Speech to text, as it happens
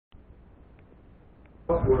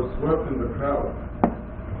were swept in the crowd.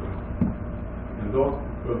 And those,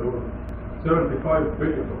 so there were 75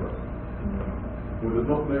 billion of us who did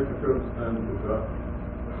not make a firm stand with God.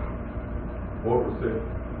 Or to say,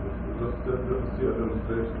 just see a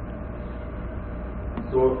demonstration.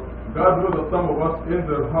 So God knew that some of us in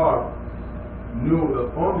their heart knew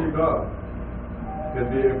that only God can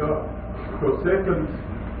be a God. Because Satan's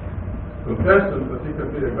confession that he can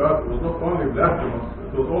be a God was not only blasphemous,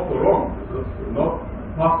 it was also wrong. It was not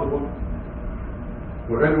possible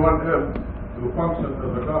for anyone else to function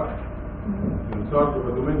as a God in charge of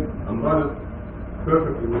a dominion and run it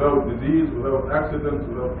perfectly without disease, without accidents,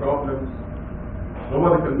 without problems.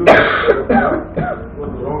 Nobody can do that. It was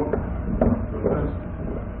the wrong confession.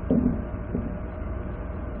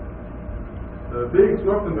 Being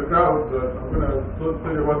swept in the crowd, I'm going to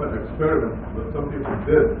tell you about an experiment that some people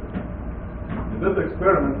did. In this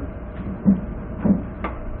experiment,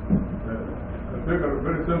 a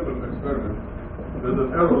very simple experiment. There's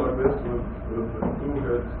an arrow like this with two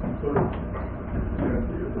heads. I'm sorry, you can't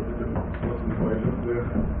see it, but you can listen if I look there.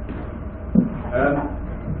 And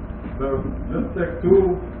let's take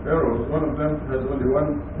two arrows. One of them has only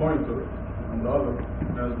one pointer, and the other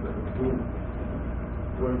has two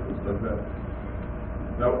pointers like that.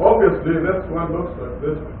 Now, obviously, this one looks like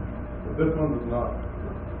this one, but this one does not.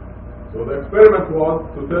 So the experiment was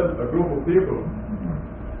to tell a group of people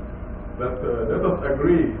that let us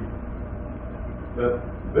agree that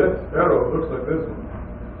this arrow looks like this one.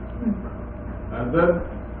 And then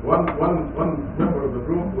one member of the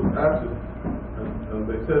group was absent, and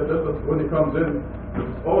they said, when he comes in, let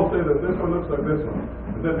us all say that this one looks like this one.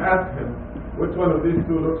 And then ask him, which one of these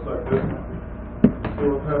two looks like this one? See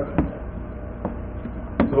what happens.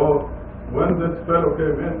 So, when this fellow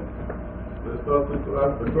came in, they started to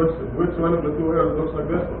ask the question, which one of the two arrows looks like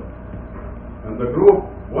this one? And the group,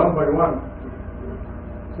 one by one,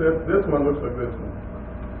 said, this one looks like this one.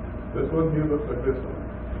 This one here looks like this one.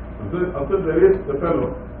 Until they reached the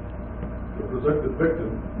fellow, the projected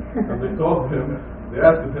victim, and they told him, they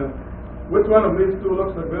asked him, which one of these two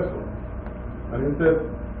looks like this one? And he said,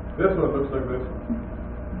 this one looks like this one.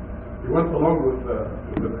 He went along with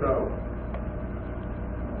the crowd.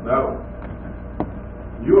 Now,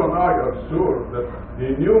 you and I are sure that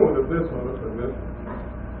he knew that this one looks like this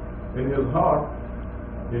one. In his heart,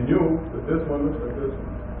 he knew that this one looks like this one.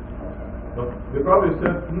 But they probably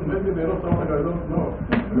said, maybe they know something I don't know.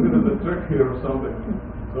 Maybe there's a trick here or something.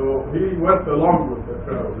 So he went along with the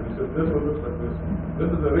crowd and he said, this one looks like this one. This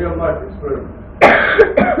is a real life experiment.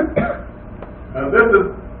 And this is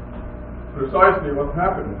precisely what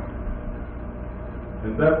happened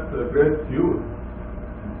in that great feud.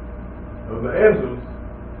 The angels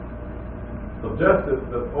suggested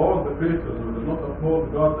that all the creatures who do not uphold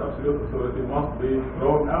God's absolute authority must be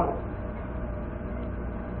thrown out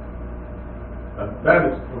and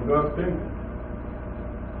banished from God's kingdom.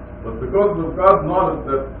 But because of God's knowledge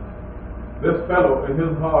that this fellow in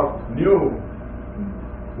his heart knew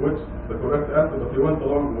which the correct answer that he went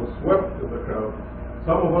along was swept in the crowd,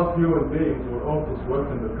 some of us human beings were also swept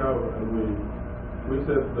in the crowd, and we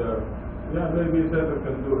said, yeah, maybe Satan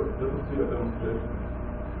can do it. Let us see a demonstration.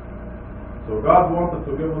 So God wanted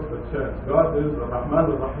to give us a chance. God is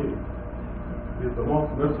Rahman al-Rahim. He is the most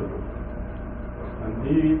merciful. And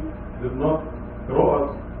He did not throw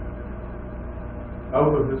us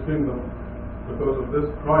out of His kingdom because of this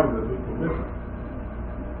crime that we committed,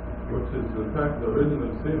 which is in fact the original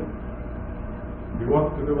sin. He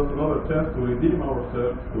wanted to give us another chance to redeem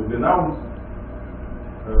ourselves, to denounce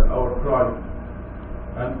our crime,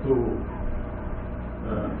 and to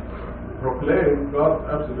proclaim God's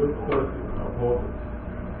absolute authority and uphold it.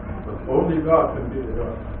 But only God can be a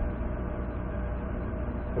God.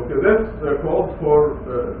 Okay, this calls for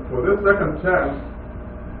this second chance,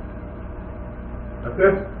 a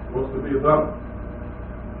test was to be done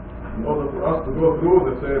in order for us to go through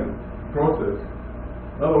the same process.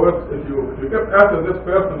 In other words, if you kept after this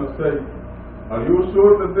person and say, are you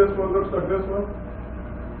sure that this one looks like this one?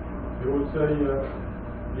 He would say,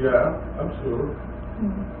 yeah, I'm sure.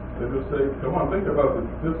 They will say, come on, think about it.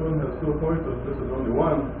 This one has 2 pointers, this is only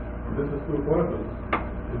one, and this is 2 pointers.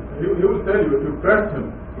 He will tell you, if you press him,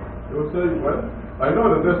 he will say, well, I know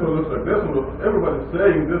that this one looks like this one, but everybody's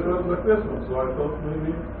saying this one looks like this one, so I thought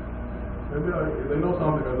maybe they know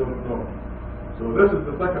something I don't know. So this is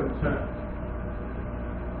the second chance.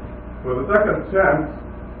 For the second chance,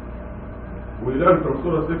 we learn from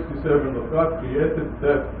Surah 67 that God created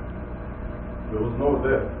death. There was no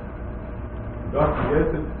death. God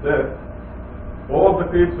created death. All the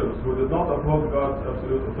creatures who did not uphold God's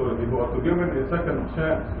absolute authority, who are to be given a second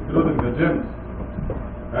chance, including the jinns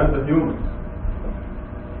and the humans,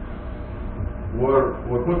 were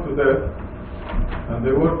put to death, and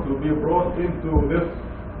they were to be brought into this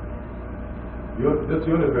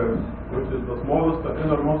universe, which is the smallest and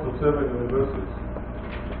innermost of 7 universes,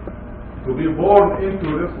 to be born into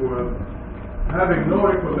this world, having no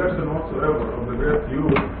recollection whatsoever of the great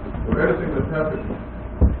youth or anything that happened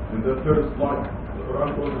in the first life. The Quran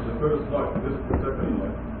calls it the first life. This is the second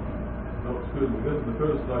life. No, excuse me. This is the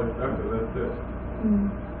first life after that death.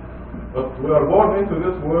 But we are born into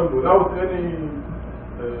this world without any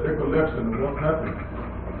recollection of what happened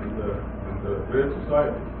in the great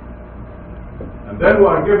society. And then we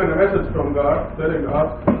are given a message from God telling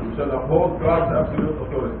us we shall uphold God's absolute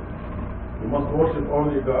authority. You must worship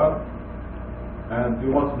only God, and you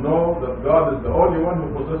must know that God is the only one who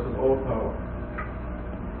possesses all power.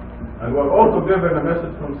 And we are also given a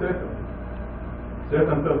message from Satan.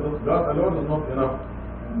 Satan tells us God alone is not enough.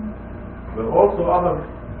 There are also other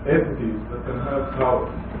entities that can have power,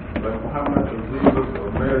 like Muhammad or Jesus or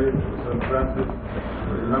Mary or St. Francis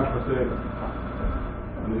or Imam Fazeli.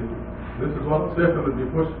 And this is what Satan will be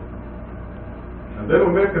pushing. And then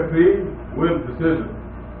we make a free will decision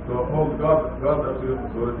to uphold God's absolute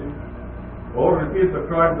authority, or repeat the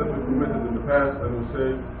crime that we committed in the past, and we say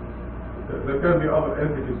there can be other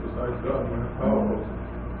entities besides God who have power also.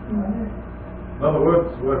 In other words,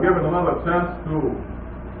 we are given another chance to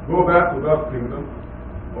go back to God's kingdom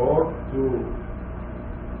or to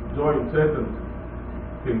join Satan's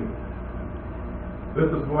kingdom. This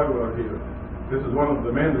is why we are here. This is one of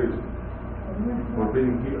the main reasons for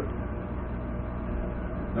being here.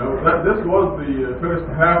 Now, this was the first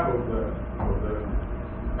half of the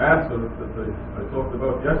answer that I talked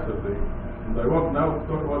about yesterday, and I want now to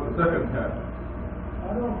talk about the second half.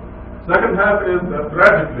 Second half is that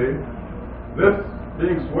tragically, this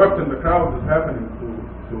being swept in the crowd is happening to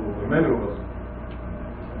many of us,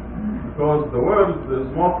 because the world is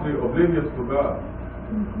mostly oblivious to God.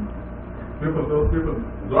 Those people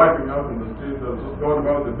driving out in the streets are just going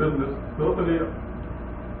about the business totally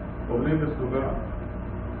oblivious to God,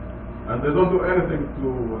 and they don't do anything to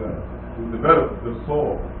develop their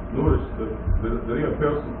soul, nourish the real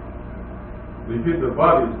person. They feed their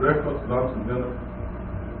bodies breakfast, lunch, and dinner,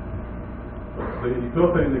 but they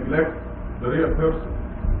totally neglect the real person.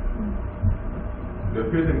 They're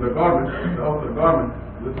feeding the garment, the outer garment.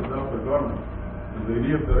 This is the outer garment, and they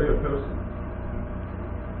leave the real person.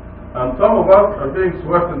 And some of us are being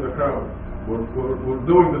swept in the crowd. We're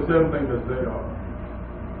doing the same thing as they are.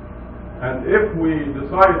 And if we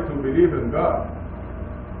decide to believe in God,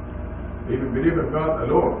 even believe in God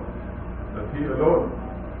alone, that He alone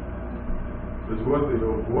is worthy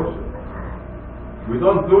of worship, we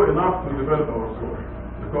don't do enough to develop our soul,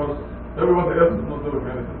 because everybody else is not doing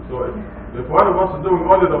anything. So if one of us is doing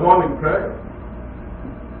only the morning prayer,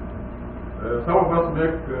 some of us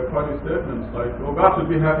make funny statements like, oh, God should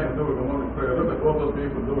be happy I'm doing the morning prayer. Look at all those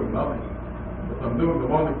people doing nothing. But I'm doing the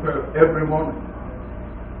morning prayer every morning.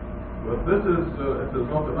 But this is, it is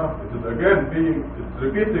not enough. It is again it's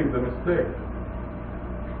repeating the mistake,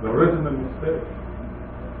 the original mistake,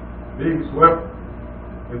 being swept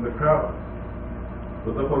in the crowd.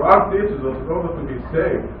 But the Quran teaches us in order to be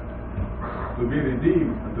saved, to be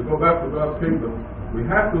redeemed, and to go back to God's kingdom, we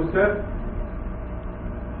have to set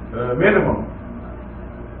a minimum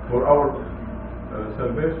for our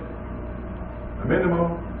salvation, a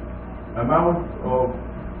minimum amount of,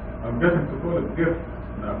 I'm getting to call it gift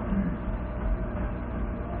now,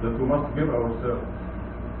 that we must give ourselves.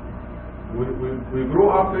 We grew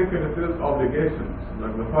up thinking it is obligations,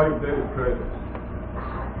 like the 5 daily prayers.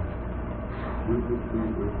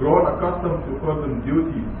 We've grown accustomed to call them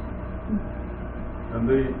duties,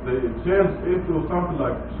 and they changed into something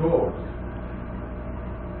like chores.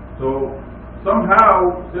 So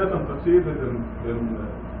somehow Satan succeeded in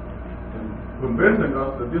convincing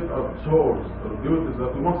us that these are chores or duties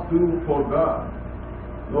that we must do for God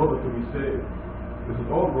in order to be saved. This is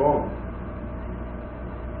all wrong.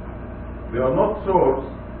 They are not chores,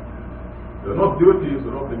 they are not duties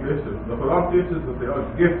or obligations. The Quran teaches that they are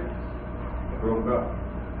gifts from God.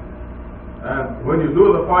 And when you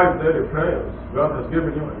do the 5 daily prayers, God has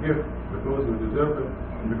given you a gift because you deserve it,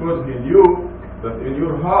 and because He knew that in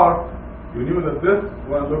your heart, you knew that this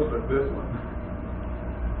one looks like this one.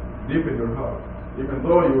 Deep in your heart. Even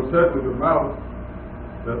though you said with your mouth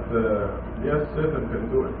that, yes, Satan can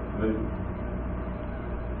do it, maybe.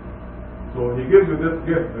 So He gives you this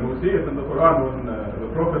gift, and we see it in the Quran when the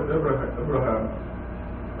Prophet Abraham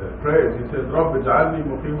prays. He says, Rabbi ja'alni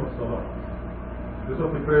muqim as-salat. This is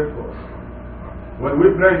what he prayed for. When we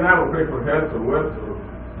pray now, we pray for health or wealth, or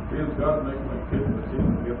please God make my kids succeed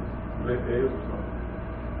and get great A's or something.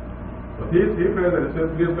 But he prayed and he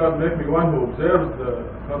said, please God, make me one who observes the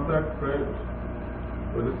contact prayers.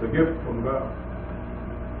 But it's a gift from God.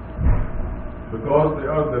 Because they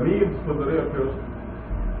are the needs for the real person.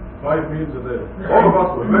 5 meals a day. All of us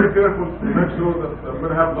were very careful to make sure that I'm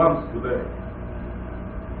going to have lunch today.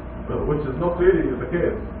 Which is not really the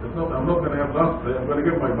case. It's not, I'm not going to have lunch today, I'm going to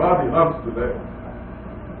give my body lunch today.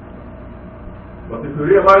 But if you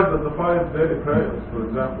realize that the 5 daily prayers, for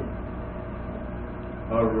example,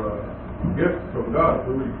 are gifts from God,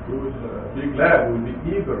 we will be glad, we will be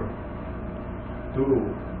eager to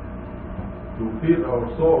feed our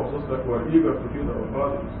souls just like we are eager to feed our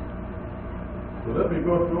bodies. So let me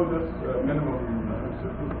go through this minimum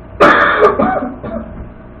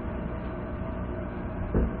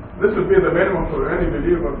This would be the minimum for any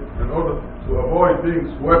believer in order to avoid being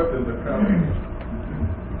swept in the crowd.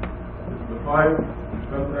 It's the 5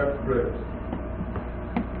 contact prayers.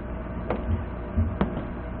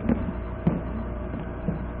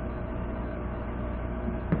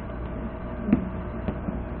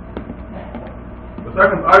 The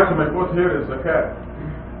second item I put here is Zakat.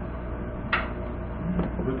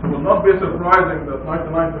 It will not be surprising that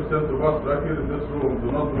 99% of us right here in this room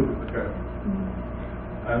do not do the Zakat.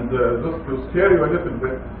 And just to scare you a little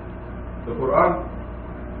bit, the Quran,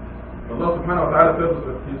 Allah subhanahu wa ta'ala tells us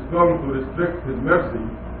that He's going to restrict His mercy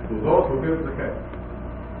to those who give Zakat.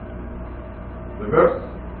 The verse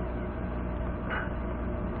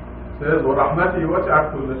says, وَرَحْمَتِي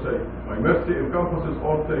وَسِعَتْ كُلَّ شَيْءٍ. My mercy encompasses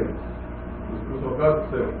all things. This is what God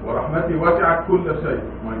said. وَرَحْمَتِي وَسِعَتْ كُلَّ شَيْءٍ.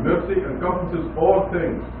 My mercy encompasses all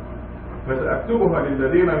things. فَسَأَكْتُبُهَا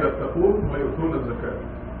لِلَّذِينَ يَتَّقُونَ وَيُؤْتُونَ الزَّكَاةَ.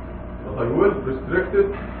 But I will restrict it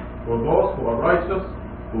for those who are righteous,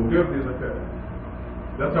 who give the zakat.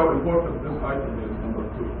 That's how important this item is, number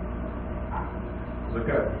 2.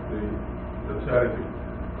 Zakat, the charity.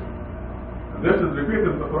 And this is repeated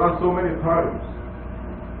in the Quran so many times.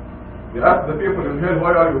 They ask the people in hell,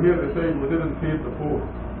 why are you here? They say, we didn't feed the poor.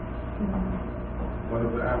 One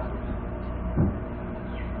of the answers.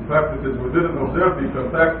 In fact, it is, we didn't observe the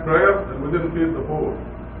contact prayers and we didn't feed the poor.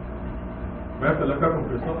 ما سلككم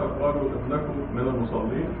في سقر قالوا لم نكن من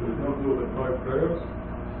المصلين. We did not do the 5 prayers.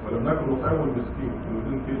 ولم نكن نطعم المسكين. We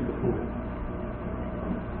didn't feed the poor.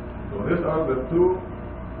 So these are the 2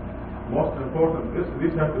 most important.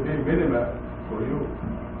 These have to be minima for you.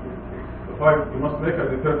 The 5, you must make a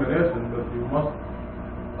determination that you must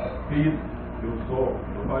feed your soul.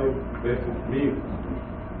 The 5 basic needs.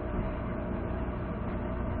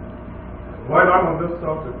 While I'm on this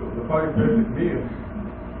subject of the 5 basic needs,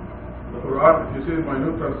 the Quran, if you see my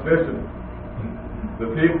new translation,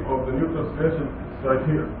 the theme of the new translation is right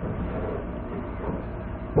here.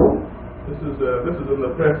 This is in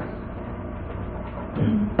the text.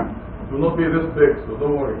 It will not be this big, so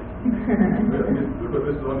don't worry.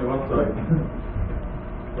 Because this is only one side.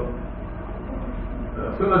 So,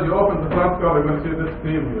 as soon as you open the front cover, you're going to see this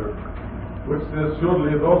theme here, which says,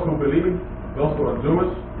 surely those who believe, those who are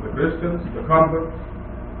Jewish, the Christians, the converts,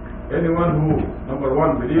 anyone who, number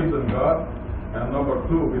 1, believes in God, and number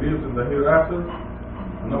 2, believes in the hereafter,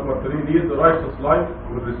 and number 3, leads a righteous life,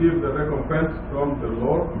 will receive the recompense from the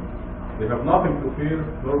Lord. They have nothing to fear,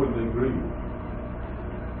 nor will they grieve.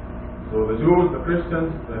 So the Jews, the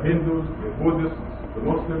Christians, the Hindus, the Buddhists, the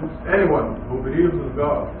Muslims, anyone who believes in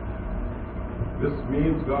God, this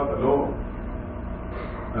means God alone,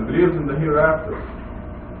 and believes in the hereafter,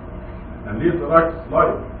 and leads a righteous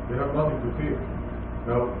life, they have nothing to fear.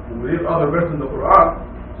 Now, we read other verses in the Quran,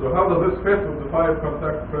 so how does this fit with the 5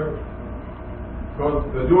 contact prayers? Because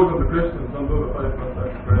the Jews and the Christians don't do the 5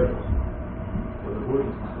 contact prayers, or the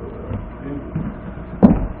Buddhists, or the Hindus.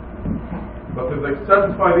 But if they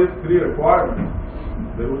satisfy these 3 requirements,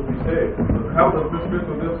 they will be saved. But how does this fit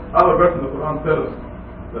with this? Other verses in the Quran tell us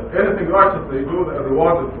that anything righteous they do, they are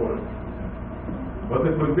rewarded for it. But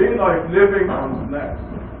it will be like living on snacks.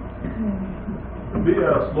 It will be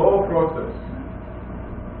a slow process.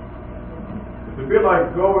 It will be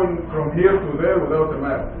like going from here to there without a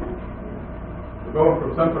map. Going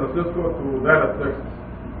from San Francisco to Dallas, Texas,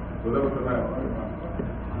 without a map.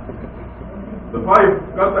 The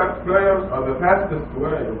 5 contact prayers are the fastest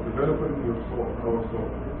way of developing your soul, our soul.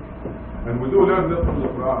 And we do learn this from the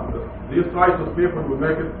Quran, that these righteous people will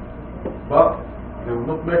make it, but they will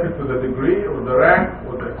not make it to the degree or the rank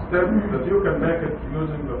or the extent that you can make it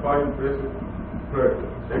using the 5 basic prayers.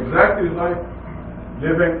 Exactly like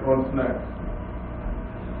living on snacks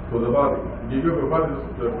for the body. You give your body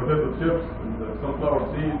the potato chips and the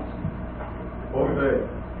sunflower seeds all day,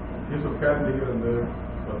 a piece of candy here and there,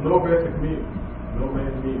 but no basic meal, no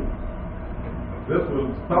main meal. This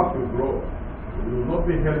will stop your growth. You will not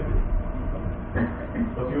be healthy,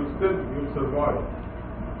 but you while.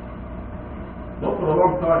 Not for a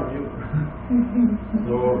long time either.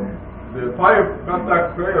 So the 5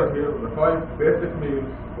 contact prayers here, the 5 basic needs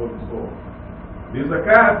for the soul. The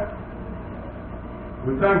Zakat,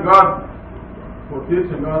 we thank God for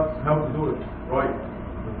teaching us how to do it right,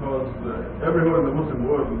 because everywhere in the Muslim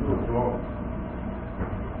world we do it wrong.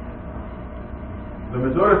 The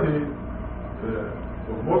majority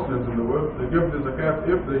of Muslims in the world, they give the Zakat,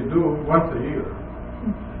 if they do, once a year.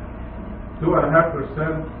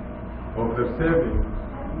 2.5% of their savings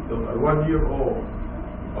that are 1 year old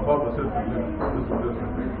above a certain limit. This is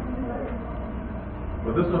different.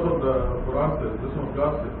 But this is not what the Quran says, this is what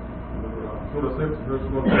God says in the Quran. Surah 6, verse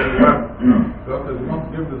 131. God says you must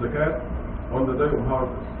give the Zakat on the day of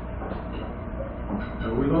harvest.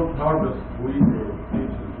 And we don't harvest wheat or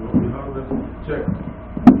peaches, we harvest checks.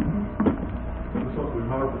 This is what we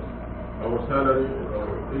harvest. Our salary or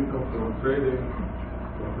our income from trading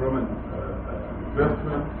or from an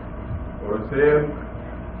investment or a sale.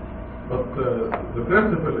 But the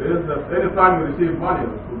principle is that any time you receive money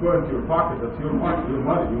that will go into your pocket, that's your money,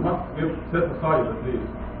 you must set aside at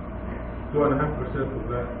least 2.5% of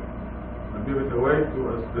that and give it away to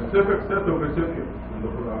a specific set of recipients in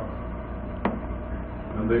the Quran.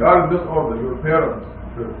 And they are in this order: your parents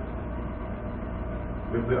first.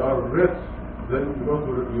 If they are rich, then you go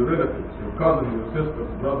to your relatives, your cousins, your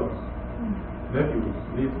sisters, brothers, nephews,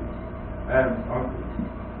 nieces, aunts, uncles.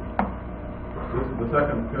 This is the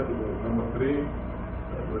second category. Number 3,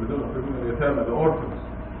 the orphans.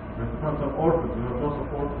 You have to find some orphans. You have no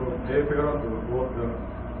support from a parent or both parents.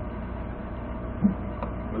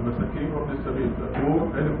 والمساكين وابن السبيل, the poor,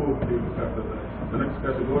 any poor people after that. The next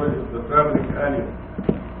category is the traveling alien.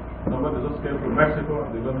 Somebody just came from Mexico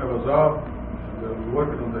and they don't have a job, and they're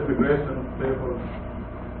working on the immigration papers.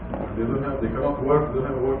 They cannot work, they don't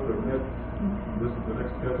have a work permit. This is the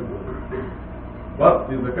next category. But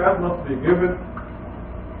the Zakat must be given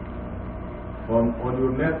on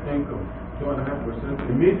your net income, 2.5%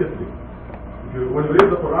 immediately. When you read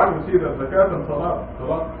the Quran, you see that Zakat and Salat,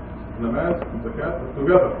 Namaz and Zakat are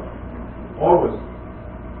together, always,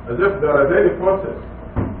 as if they are a daily process.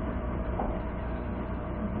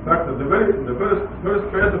 In fact, at the first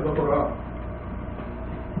page of the Quran,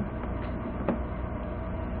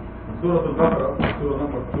 in Surah Al-Baqarah, Surah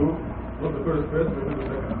number 2, not the first page, but the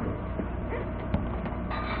second page.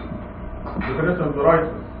 Definition of the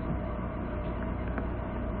righteous.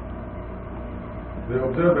 They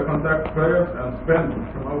observe the contact prayers and spend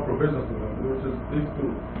from our provisions to them, which is these 2.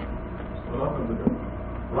 Salat and Zakat.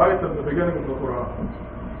 Right at the beginning of the Quran,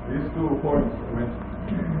 these 2 points are mentioned.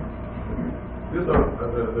 These are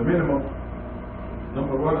the minimum.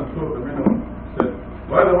 Number 1 and 2 are the minimum set.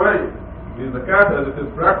 By the way, the Zakat as it is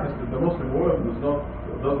practiced in the Muslim world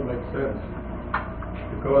doesn't make sense.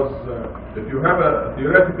 Because if you have a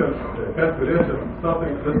theoretical calculation,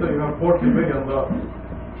 something, let's say you have $40 million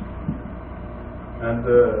and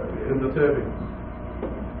in the savings,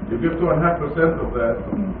 you give 2.5% of that,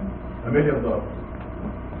 $1 million.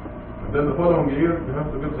 And then the following year you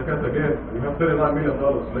have to give Zakat again. You have $39 million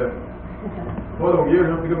left. The following year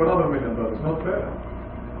you have to give another $1 million. It's not fair.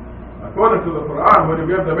 According to the Quran, when you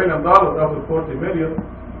give the $1 million after 40 million,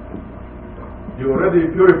 you already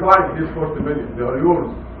purified these 40 million. They are yours,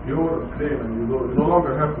 pure and clean, and you no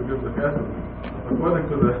longer have to give Zakat. According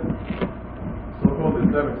to the so-called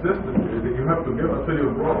Islamic system, you have to give until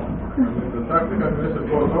you're broke. And in fact, the calculation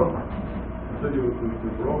goes on until you're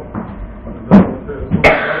broke. And that's what fair.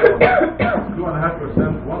 So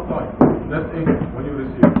 2.5% one time, net income when you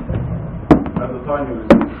receive, at the time you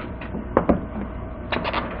receive.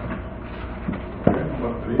 Okay,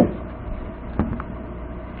 number 3.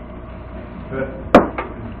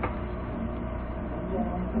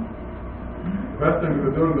 Fasting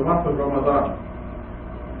during the month of Ramadan,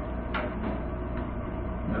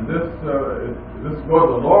 and this goes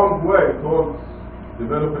a long way towards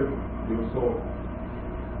developing your soul,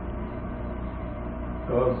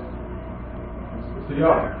 because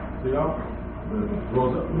siyam,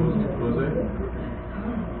 rose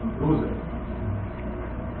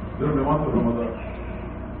during the month of Ramadan,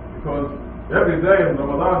 because every day in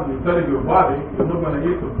Ramadan you're telling your body you're not going to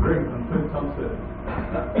eat or drink until sunset.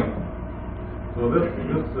 So this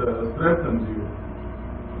strengthens you.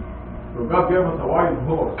 So God gave us a wild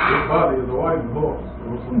horse. This body is a wild horse.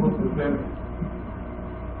 We're supposed to tame it.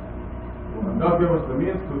 And God gave us the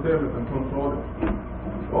means to tame it and control it.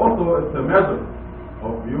 Also, it's a measure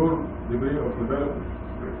of your degree of development.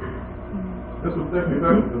 This will take me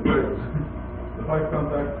back to the prayers, the 5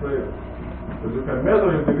 contact prayers. Because you can measure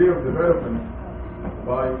your degree of development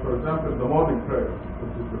by, for example, the morning prayer,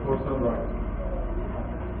 which is before sunrise.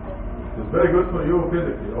 It's very good for you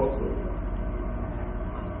physically also.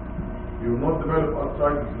 You will not develop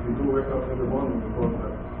arthritis if you do wake up every morning before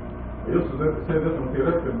that. I used to say this on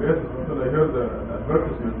theoretical basis until I heard an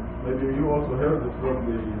advertisement. Maybe you also heard it from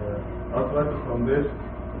the Arthritis Foundation.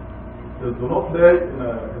 It says, do not lay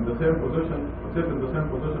in the same position, sit in the same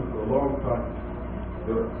position for a long time.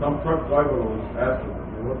 Some truck driver was asked,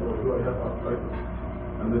 what do I do? I have arthritis.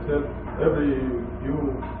 And they said, every few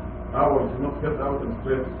hours you must get out and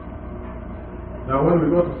stretch. Now when we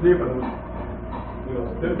go to sleep and we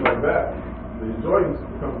stiff like that, the joints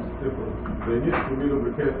become stiffer. They need to be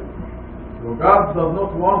lubricated. So God does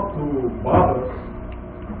not want to bother us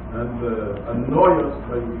and annoy us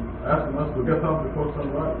by asking us to get up before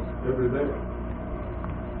sunrise every day.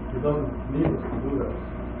 He doesn't need us to do that.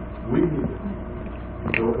 We need it.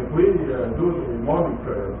 So if we do the morning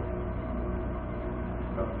prayer,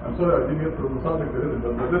 I'm sorry I didn't get from the subject a little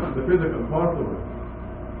bit, but this is the physical part of it.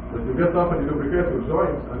 That you get up and you lubricate your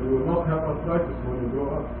joints and you will not have arthritis when you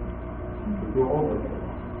grow up. You grow older.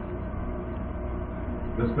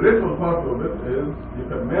 The spiritual part of it is you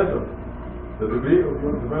can measure the degree of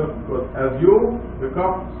your development, because as you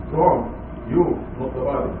become strong, you, not the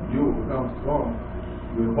body, you become strong,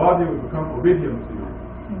 your body will become obedient to you.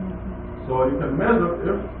 So you can measure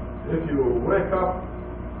if you wake up.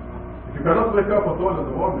 If you cannot wake up at all in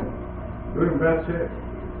the morning, you're in bad shape.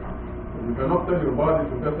 You cannot tell your body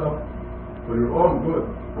to get up for your own good,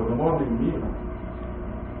 for the morning meal,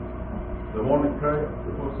 the morning prayer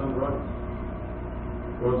before sunrise.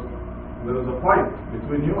 Because there is a fight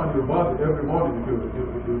between you and your body every morning.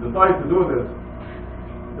 If you decide to do this,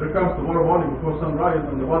 there comes tomorrow morning before sunrise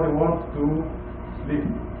and the body wants to sleep.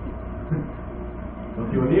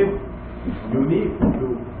 But you need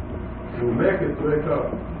to make it wake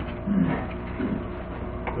up.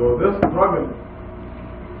 So this struggle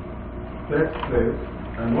takes place,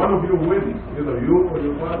 and one of you wins, either you or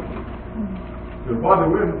your body. Your body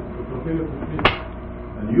wins, will continue to sleep,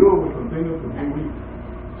 and you will continue to be weak.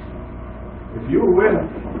 If you win,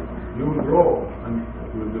 you will grow and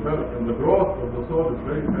you will develop, and the growth of the soul is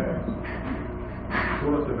very fast.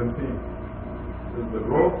 Surah 17 is the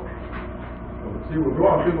growth of the sea will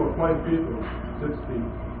grow until we're 5 feet or 6 feet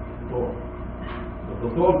tall. But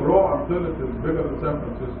the soul grow until it is bigger than San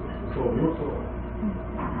Francisco. The soul, your soul.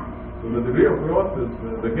 So the degree of growth is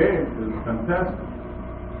the gain is fantastic.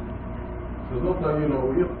 So it's not like we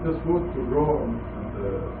eat this food to grow and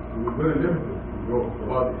we're very limited to grow.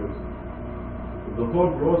 The body is. The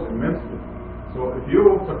soul grows immensely. So if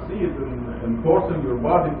you succeed in forcing your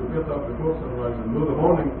body to get up before sunrise and do the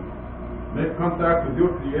morning, make contact with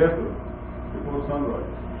your Creator before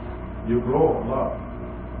sunrise, you grow a lot.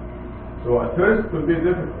 So at first it will be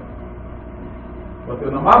difficult, but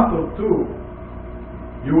in a month or two,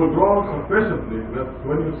 you will grow sufficiently that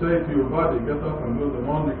when you say to your body, get up and do the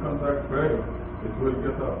morning contact prayer, it will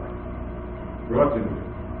get up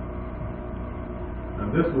grudgingly. And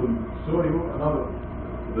this will show you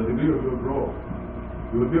the degree of your growth.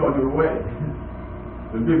 You will be on your way.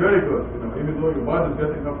 It will be very good. Even though your body is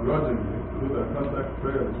getting up grudgingly to do that contact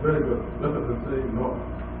prayer, it's very good. Better than saying no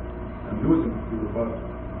and losing to your body.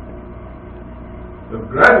 But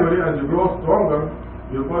gradually, as you grow stronger,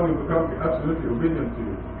 your body will become absolutely obedient to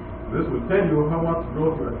you. This will tell you how much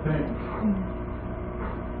growth you attain.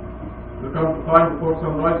 You come to time before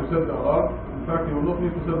sunrise, you set the alarm. In fact, you will not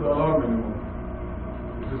need to set the alarm anymore.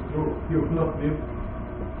 This is true. You will not need.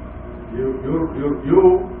 You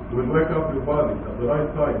will wake up your body at the right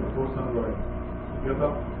time before sunrise. Get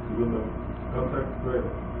up, you do the contact prayer,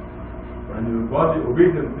 and your body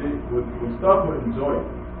obediently will start to enjoy it.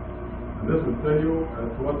 And this will tell you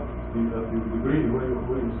at your degree where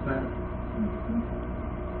you stand.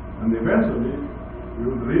 And eventually, you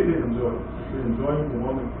will really enjoy it. You'll be enjoying the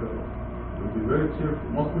morning prayer. You'll be very cheerful.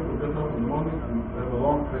 Most people get up in the morning and have a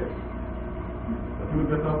long face. But you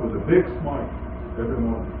will get up with a big smile every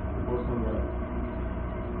morning before sunrise.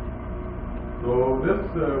 So this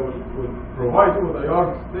will provide you with a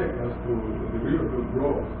yardstick as to the degree of your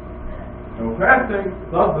growth. Now fasting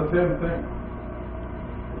does the same thing.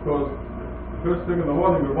 Because the first thing in the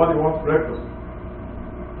morning your body wants breakfast.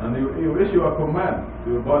 And you issue a command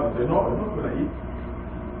to your body, say, no, I'm not going to eat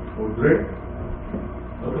or drink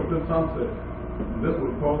not until sunset. And this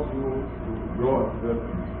will cause you to grow and develop.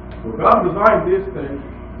 So God designed these things.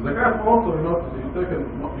 Zakat also, you take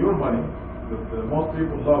your money that most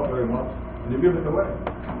people love very much, and you give it away.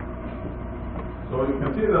 So you can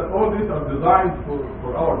see that all these are designed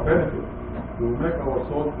for our benefit, to make our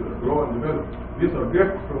soul grow and develop. These are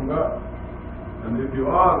gifts from God. And if you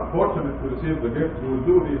are fortunate to receive the gift, you will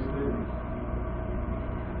do these things.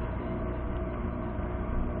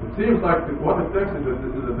 It seems like what it takes is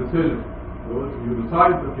a decision. So if you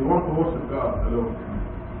decide that you want to worship God alone,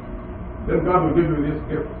 then God will give you this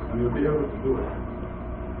gift and you'll be able to do it.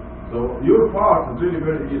 So your part is really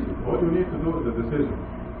very easy. All you need to do is a decision.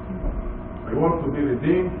 I want to be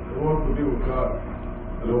redeemed, I want to be with God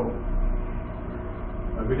alone.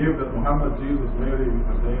 I believe that Muhammad, Jesus, Mary,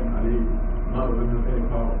 Hussein, Ali, none of them have any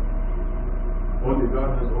power. Only God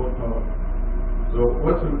has all power. So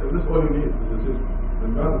if this all you need, the decision,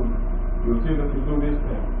 then God you'll see that you do these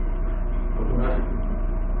things automatically.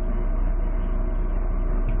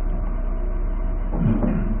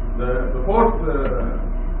 The fourth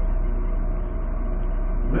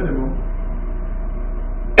minimum,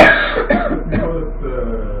 we call it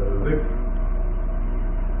Zikr.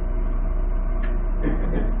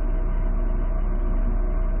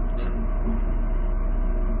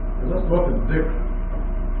 That's what is Zikr.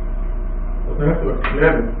 But I have to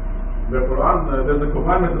explain it. The Quran, there's a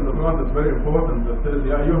commandment in the Quran that's very important that says,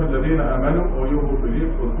 Ya ayyuha alladhina amanu, O you who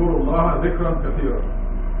believe, udhkuru Allah dhikran kathira.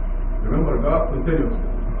 Remember God continuously,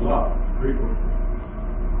 Allah, frequently.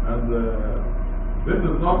 And this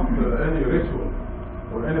is not any ritual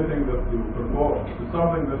or anything that you perform. It's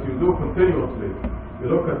something that you do continuously.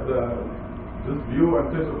 You look at this view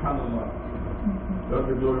and say, Subhanallah,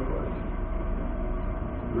 God be glorified.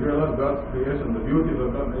 You realize God's creation, the beauty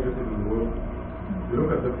that God created in the world. You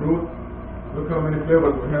look at the fruit, look how many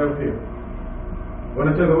flavors we have here. When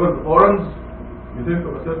I say the word orange, you think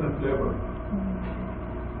of a certain flavor.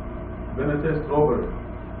 Then I say strawberry,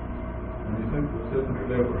 and you think of a certain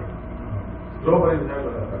flavor. Strawberries have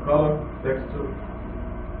a color, texture,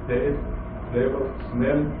 taste, flavor,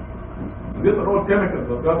 smell. And these are all chemicals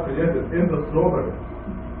that God created in the strawberry.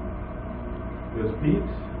 There's peach.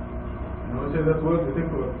 You know, I say that word, you think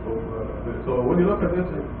of so when you look at this,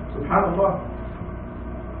 Subhanallah.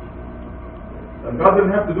 And God didn't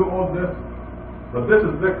have to do all this, but this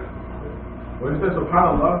is Zikr. When you say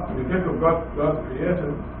Subhanallah, you think of God's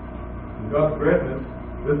creation, and God's greatness.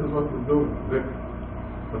 This is what we do, Zikr.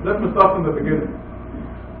 But let me start from the beginning.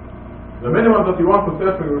 The minimum that you want to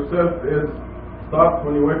set for yourself is start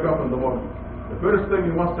when you wake up in the morning. The first thing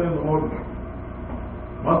you must say in the morning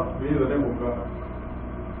must be the name of God.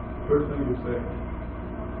 First thing you say.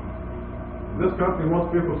 In this country,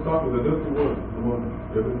 most people start with a dirty word in the morning,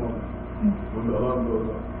 every morning. When the alarm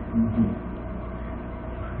goes off.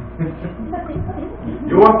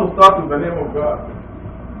 You want to start with the name of God.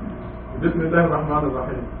 Bismillah ar-Rahman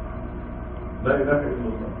ar-Rahim. La ilaha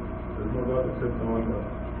illallah. There's no God except the one God.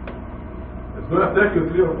 It's going to take you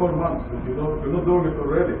 3 or 4 months if you're not doing it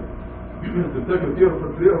already. It will take you 3 or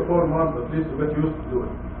 4 months at least to get used to do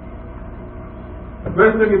it. The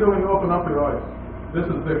first thing you do when you open up your eyes, this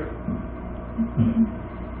is Zikr.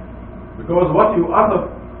 Because what you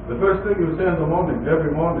utter, the first thing you say in the morning,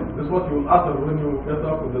 every morning, this is what you will utter when you get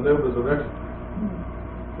up with the day of resurrection.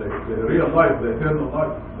 The real life, the eternal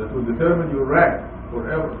life, that will determine your rank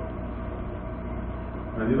forever.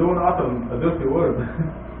 And you don't utter a dirty word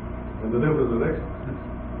on the day of resurrection.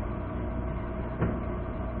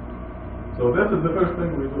 So this is the first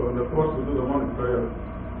thing we do, and of course we do the morning prayer.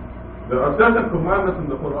 There are certain commandments in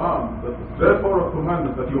the Quran, that straightforward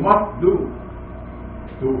commandments that you must do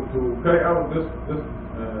to carry out this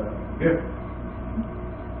gift.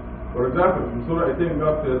 For example, in Surah 18,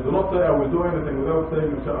 God says, do not say I will do anything without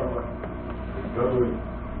saying Insha'Allah. God will.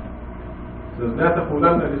 It says, لا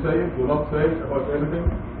تقولن لشيء, do not say about anything,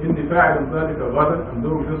 إني فاعل ذلك غدا, I'm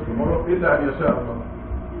doing this tomorrow, إلا أن يشاء الله,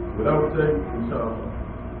 without saying Insha'Allah.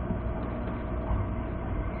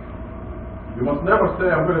 You must never say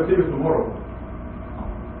I'm going to see you tomorrow.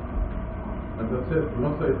 And that's it. You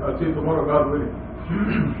must say I'll see you tomorrow, God willing.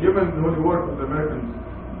 Even when you work with Americans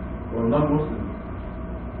or non-Muslims,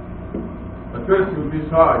 at first you'll be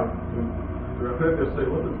shy. You're afraid to say,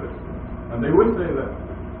 what is this? And they will say that.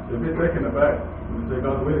 They'll be taken aback. They'll say,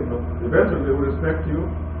 God willing. But eventually they will respect you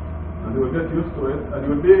and they will get used to it, and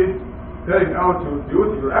you'll be carrying out your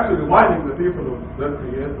duty. You're actually reminding the people of their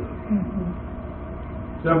Creator.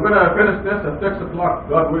 So I'm going to finish this at 6 o'clock,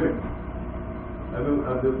 God willing. And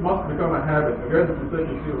it must become a habit. Again, it will take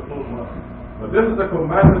you 3 or 4 months. But this is a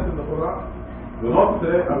commandment in the Quran. Do not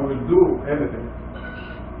say, I will do anything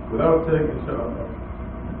without saying Insha'Allah.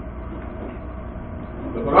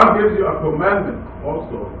 The Quran gives you a commandment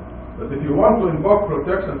also, that if you want to invoke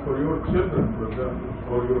protection for your children, for example,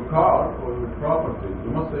 or your car, or your property,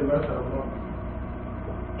 you must say MashaAllah.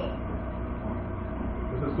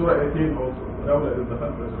 This is Surah 18 also.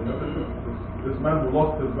 This man who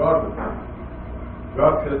lost his garden.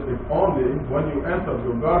 God says, if only when you entered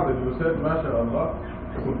your garden you said MashaAllah,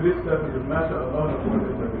 the complete statement is MashaAllah.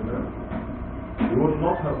 you would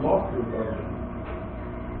not have lost your garden.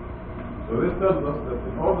 So this tells us that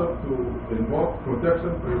in order to invoke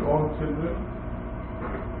protection for your own children,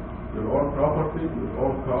 your own property, your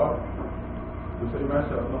own car, you say,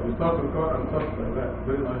 MashaAllah. You start your car and start like that,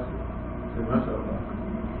 very nicely. Say, MashaAllah.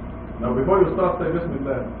 Now before you start, say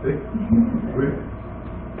Bismillah.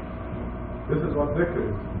 This is what Zikr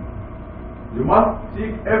is. You must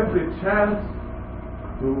seek every chance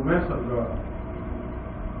to mention God.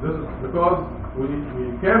 This is because we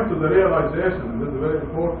came to the realization, and this is very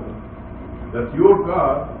important, that your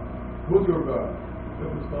God, who's your God? Let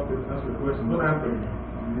me stop and answer the question. Don't answer me.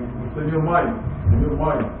 It's in your mind. In your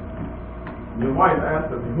mind. In your mind,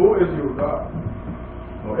 answer me. Who is your God?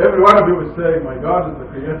 Well, every one of you is saying, my God is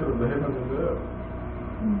the creator of the heavens and the earth.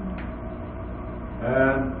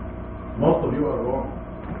 And most of you are wrong.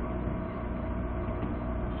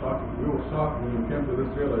 Shocking. You were shocked when you came to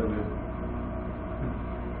this realization.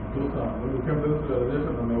 When you came to this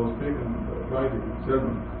realization and I was speaking Friday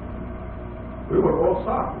sermon, we were all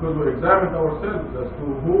shocked because we examined ourselves as to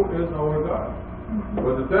who is our God.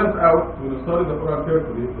 But it turns out, when you study the Quran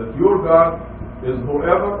carefully, that your God is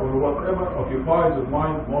whoever or whatever occupies your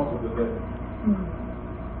mind most of the day.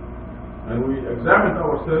 And we examined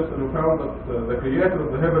ourselves and we found that the creator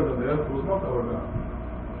of the heavens and the earth was not our God.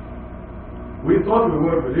 We thought we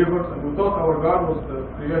were believers and we thought our God was the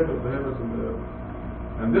creator of the heavens and the earth.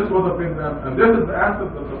 And this would have been done. And this is the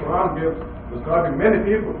answer that the Quran gives, describing many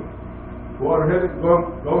people who are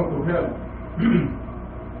going to hell.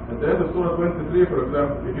 At the end of Surah 23, for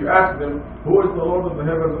example, if you ask them, who is the Lord of the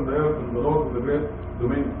heavens and the earth and the Lord of the great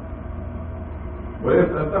dominion?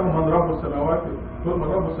 وَيَسْأَلْتَهُمْ مَنْ رَبُّ السَّمَاوَاتِ ثُمَّ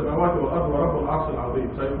رَبُّ السَّمَاوَاتِ وَالْأَرْضِ وَرَبُّ الْعَرْشِ الْعَظِيمِ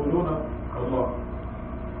سَيَقُولُونَ اللَّهُ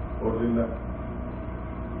or لله.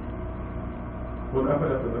 قُلْ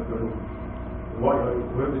أَفَلَا تَذَكَّرُونَ.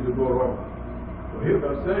 Where did you go wrong? So here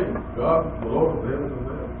they're saying, God, the Lord of the heavens and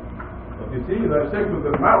the earth. But you see, they're saying with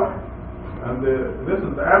their mouth, and this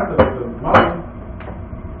is the answer of the mind,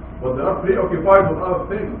 but they are preoccupied with other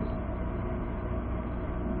things.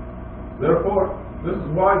 Therefore, this is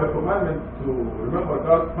why the commandment to remember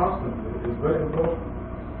God constantly is very important.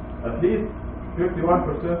 At least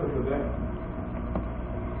 51% of the day.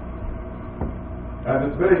 And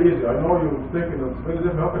it's very easy. I know you're thinking it's very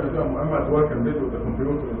difficult. How can I do? I'm at work and busy with the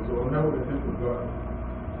computer and so on. How would I think of God?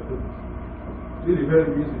 It's really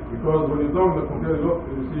very easy. Because when you're doing the computer, look,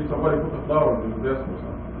 you see somebody put a flower in your desk or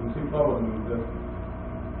something. You see flowers in your desk.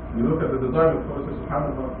 You look at the design of the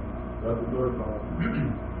SubhanAllah, God is glorified.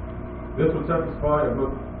 This will satisfy a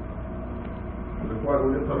good require.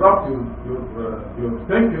 Will interrupt your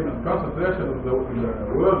thinking and concentration of the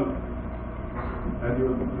world, and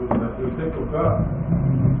you think of God.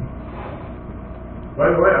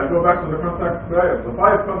 By the way, I go back to the contact prayers. The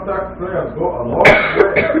 5 contact prayers go a long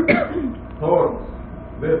way towards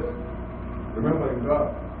this, remembering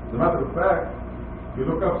God. As a matter of fact, if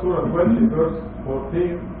you look up Surah 20, verse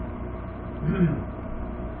 14,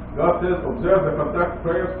 God says, observe the contact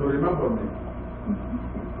prayers to remember me.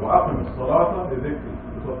 وَأَقِمِ الصَّلَاةَ لِذِكْرِ.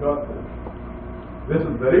 That's what God says. This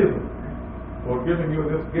is the reason for giving you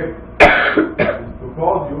this gift, is to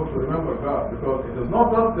cause you to remember God, because it is not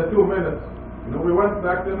just the 2 minutes. You know, we went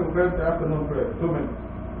back then and prayed the afternoon prayer, 2 minutes.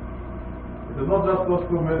 It is not just those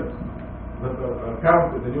 2 minutes that are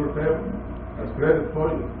counted in your favor as credit for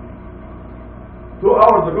you. 2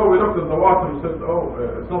 hours ago we looked at the watch and we said, oh,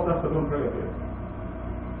 it's not afternoon prayer yet.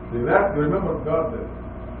 See that? You remember God there.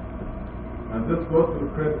 And this goes to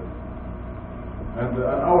the credit. And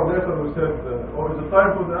an hour later we said, oh, is it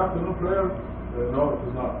time for the afternoon prayer? No, it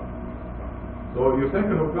is not. So you're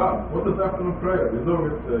thinking of God. What is afternoon prayer? You're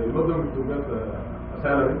not doing it to get a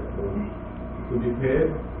salary, to be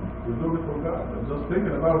paid. You're doing it for God. I'm just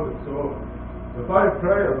thinking about it. So the 5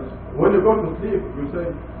 prayers, when you go to sleep, you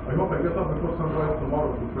say, I hope I get up before sunrise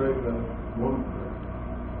tomorrow to pray the morning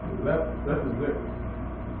prayer. That is it.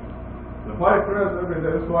 The 5 prayers every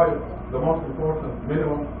day is why it's the most important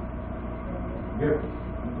minimum gift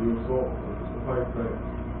to your soul, which is the 5 prayers.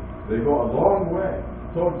 They go a long way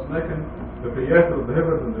towards making the creator of the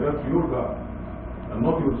heavens and the earth your God, and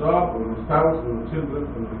not your job or your spouse or your children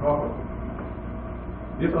or your property.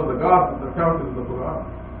 These are the gods that are counted in the Quran.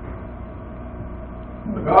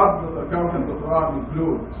 The gods that are counted in the Quran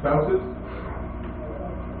include spouses,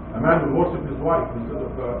 a man will worship his wife instead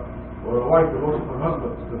of God, or a wife will worship her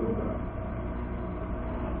husband instead of God.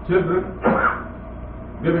 Children,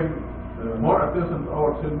 giving more attention to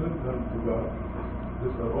our children than to God.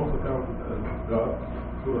 These are also counted as God.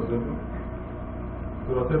 Surah 7.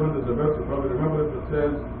 Surah 7 is a verse, you probably remember it, that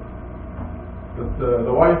says, that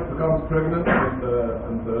the wife becomes pregnant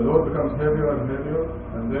and the load becomes heavier and heavier,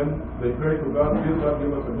 and then they pray to God, please God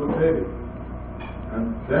give us a good baby.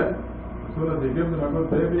 And then, as soon as He gives them a good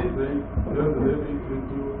baby, they turn the baby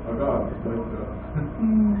into a god, like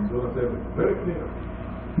Surah 7. Very clear.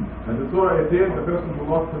 And in Surah 18, the person who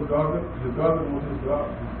lost his garden was his God,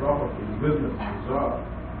 his property, his business, his job.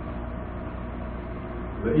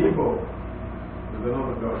 The ego is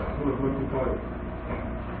another God. Surah 25.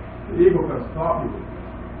 The ego can stop you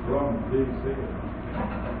from being saved.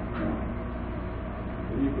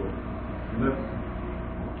 The ego. Next.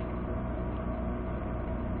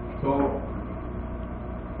 So,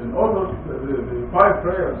 in order, the 5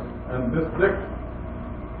 prayers and this Zikr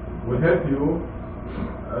will help you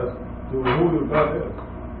as to who your God is.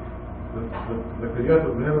 The creator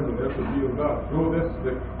of the heaven and earth will be your God through this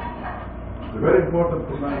Zikr. The very important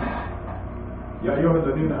command. يا أيها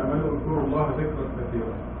الذين آمنوا اذكروا الله ذكرا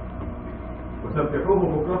كثيرا وسبحوه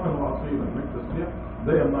بكرة وأصيلا. Make tasbih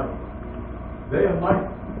day and night. Day and night.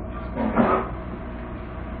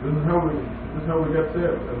 This is how we get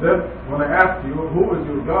saved. And then when I ask you who is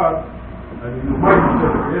your God, and you find the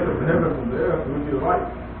creator of the heavens and the earth, you will be right.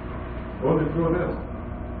 Only through this.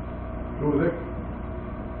 Through this.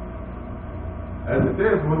 As it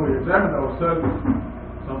is, when we examine ourselves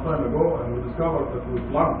some time ago and we discovered that we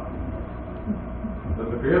slumped, that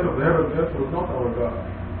the creator of the heavens and earth was not our God.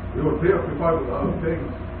 We were preoccupied with other things.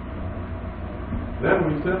 Then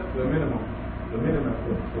we set the minimum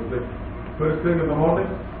for this. First thing in the morning,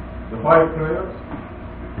 the 5 prayers.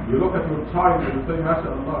 You look at your child and you say,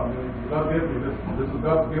 MashaAllah, God gave me this. This is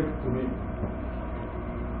God's gift to me.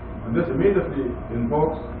 And this immediately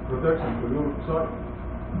invokes protection for your child.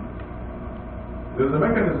 There's a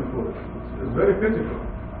mechanism for it. It's very physical.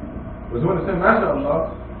 Because when you say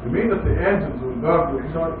MashaAllah, immediately angels will guard your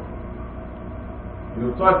child.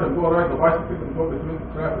 Your child can go ride the bicycle and go between the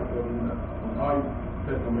traffic on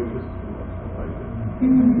I-10 or maybe this is too much.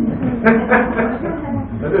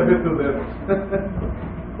 Maybe a bit too there.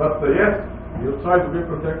 But yes, your child will be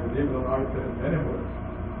protected even on I-10, anywhere.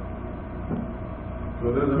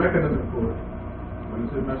 So there's a mechanism for it. When you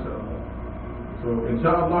say MashaAllah. So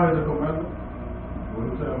Insha'Allah is a commandment. When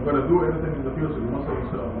you say I'm going to do anything in the future, you must say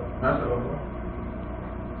Insha'Allah. MashaAllah.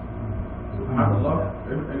 Subhanallah.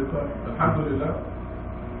 Anytime. Alhamdulillah.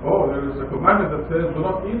 Oh, there is a commandment that says do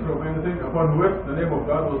not eat from anything upon which the name of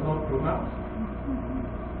God was not pronounced.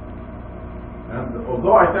 And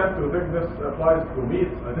although I tend to think this applies to meat,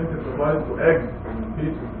 I think it applies to eggs and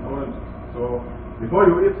peaches and oranges. So before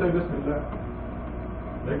you eat, say Bismillah.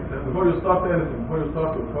 Before you start anything, before you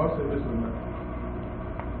start your course, say Bismillah.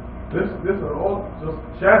 These are all just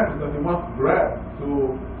chances that you must grab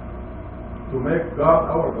to make God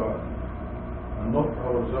our God, and not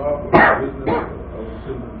our job, or our business, or our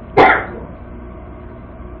children, and so on.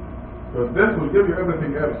 Because this will give you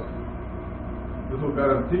everything else. This will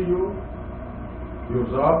guarantee you your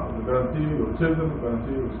job, it will guarantee you your children, it will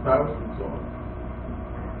guarantee you your spouse, and so on.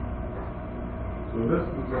 So this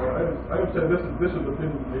is, I would say this should have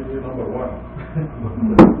been maybe number 1.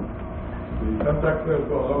 The contact prayers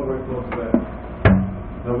go a long way towards that.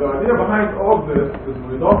 Now the idea behind all this is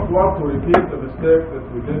we don't want to repeat the mistake that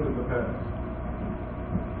we did in the past.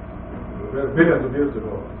 Billions of years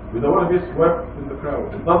ago. We don't want to be swept in the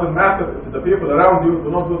crowd. It doesn't matter if the people around you do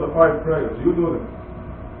not do the 5 prayers. You do them.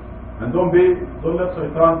 And don't let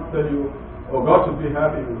Shaitan tell you, oh, God should be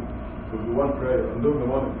happy with the 1 prayer and doing the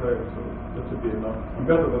morning prayer. So that should be enough. I'm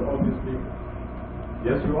better than all these people.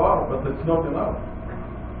 Yes, you are, but it's not enough.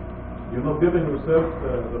 You're not giving yourself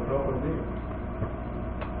the proper meaning.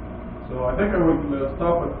 So I think I will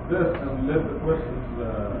stop at this and let the questions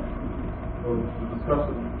or the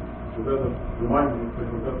discussion together remind me if I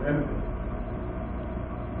forgot anything.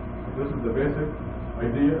 This is the basic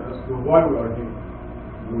idea as to why we are here.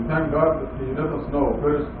 We thank God that He let us know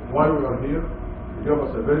first why we are here. He gave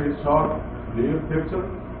us a very sharp, clear picture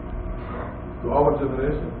to our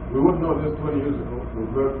generation. We wouldn't know this 20 years ago. We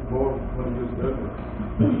were born 20 years earlier.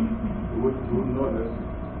 We wouldn't know this.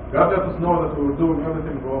 God let us know that we were doing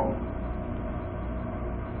everything wrong.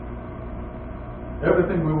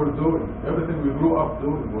 Everything we were doing, everything we grew up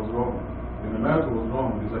doing was wrong. The namaz was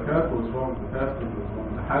wrong, the zakat was wrong, the fasting was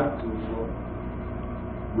wrong, the hajj was wrong.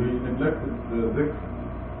 We neglected the zikr.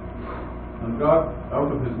 And God,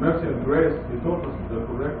 out of His mercy and grace, He taught us the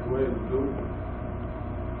correct way of doing it.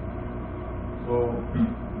 So,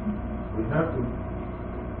 we have to,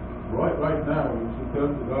 right now, we should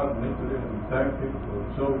turn to God mentally and thank Him for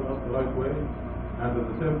showing us the right way, and at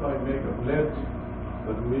the same time make a pledge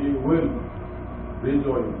that we will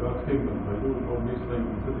rejoin God's kingdom by doing all these things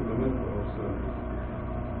and setting them in for ourselves.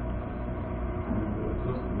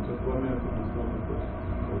 Just 1 minute to answer the question.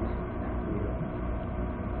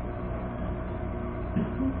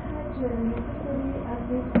 Hajj necessary at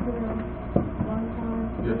least one time?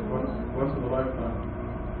 Yes, once in a lifetime.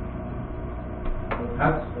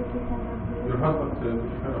 Hajj? If you can afford. Your husband says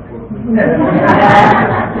you can afford it.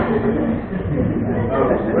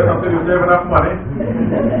 Wait until you save enough money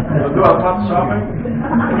to do as much shopping.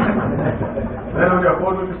 Then when you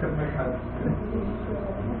afford it, you can make Hajj.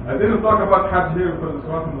 I didn't talk about Hajj here because it's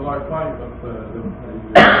once in a lifetime, but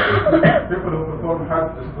people who perform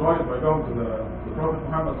Hajj destroyed by going to the Prophet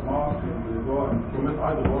Muhammad's mosque and they go and commit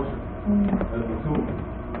idol worship as the tool.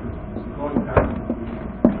 Destroying Hajj.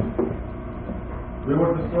 We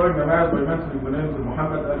were destroying namaz by mentioning the names of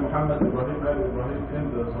Muhammad, Muhammad, Ibrahim, Ibrahim in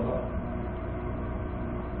the Salat.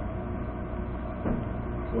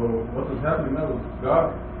 So what is happening now is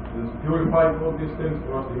God is purifying all these things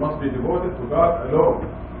for us. We must be devoted to God alone.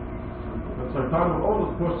 But Shaitan will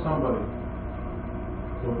always push somebody.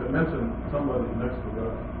 So we can mention somebody next to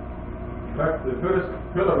God. In fact, the first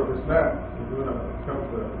pillar of Islam, if you want to count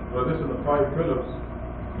the tradition of 5 pillars,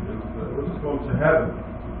 is which is called Shahada.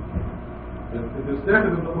 It is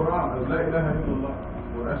stated in the Quran as La ilaha illallah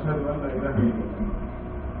wa ashhadu an la ilaha illallah.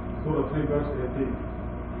 Surah 3 verse 18.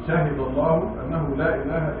 شهد الله أنه لا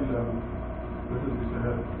إله إلا هو. This is the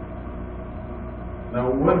Shahada.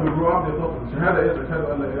 Now when we grew up they thought the Shahada is أشهد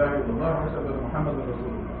أن لا إله إلا الله wa ashhadu anna Muhammadan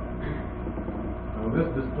Rasulullah. Now this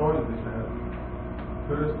destroys the Shahada.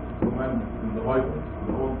 First commandment in the Bible,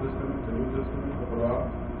 the Old Testament, the New Testament, the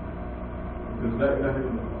Quran, it is La ilaha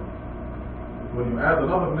illallah. When you add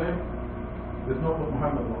another name, it's not what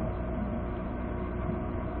Muhammad wants.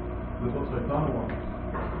 This is what Shaitan wants.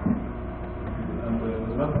 And as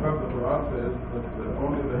a matter of fact, the Quran says that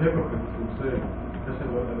only the hypocrites who say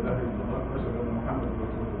أشهد أن لا إله إلا الله وأشهد أن محمدا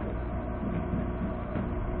رسول الله.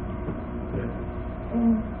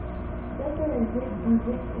 Does it include the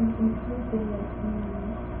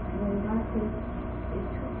God says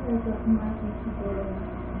 2/3 of money to go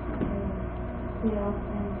pay off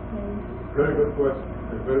and pay? Very good question.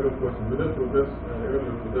 A very good question. We did with this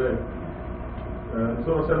earlier today. In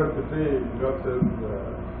Surah 73, God says,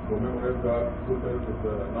 commemorate God 2/3 of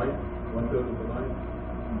the night, 1/3 of the night,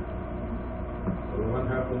 or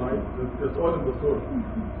 1/2 the night. It's all in the Surah.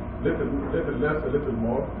 Little less, a little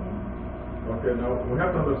more. Okay, now we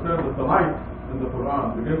have to understand that the night in the Quran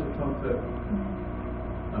begins at sunset,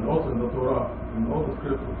 and also in the Torah, in all the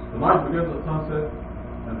scriptures. The night begins at sunset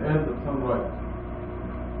and ends at sunrise.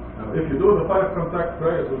 Now, if you do the 5 contact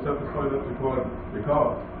prayers, will satisfy that requirement,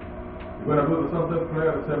 because you're going to do the sunset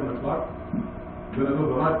prayer at 7 o'clock, you're going to do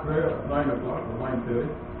the night prayer at 9 o'clock or 9:30,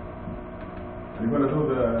 and you're going to do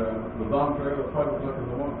the dawn prayer at 5 o'clock in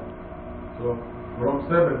the morning. So, from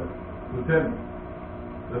 7 to 10,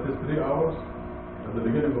 that is 3 hours at the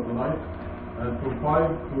beginning of the night, and from 5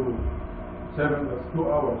 to 7, that's 2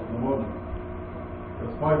 hours in the morning.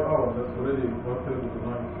 That's 5 hours, that's already 1/3 of the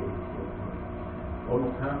night. So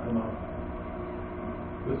almost half the night.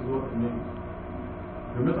 This is what it means.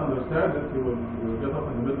 If you misunderstand it, you will get up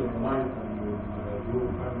in the middle of the night and you will do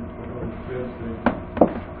kind of strange things.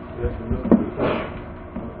 Yes, you misunderstand.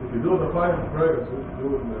 If you do the 5 prayers, which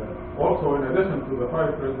you do also in addition to the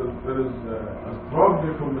 5 prayers, there is a strong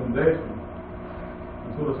recommendation in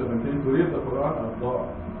Surah 17 to read the Quran at dawn.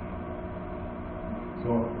 So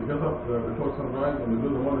you get up before sunrise and you do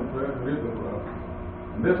the morning prayer and read the Quran.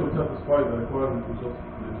 And this will satisfy the requirement to just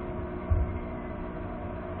read.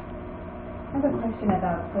 I have a question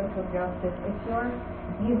about social justice. If you're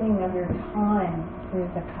using of your time through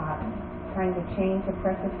Zakat, trying to change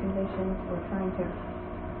oppressive conditions or trying to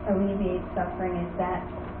alleviate suffering, is that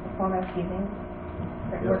a form of giving,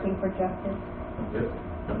 Yes. working for justice? Yes.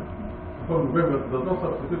 From giving does not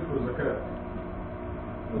substitute for Zakat.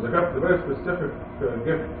 The Zakat is a very specific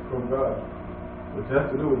gift from God, which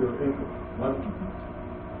has to do with your income, money.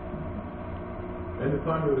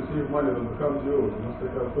 Anytime you receive money that becomes yours, you must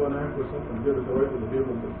take out 2.5% and give it away to the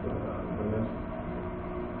people that mentioned.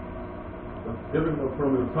 But giving from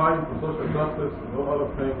your time for social justice and all other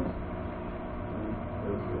things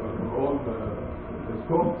is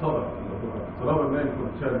called Salat. It's another name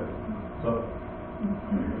for charity. Salat.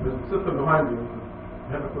 There's a sister behind you.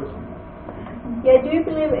 You have a question? Yeah, do you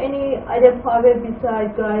believe any other power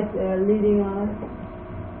besides God leading us?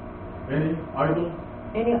 Any idol?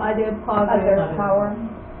 Any other power? Other power?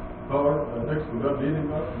 Power next to God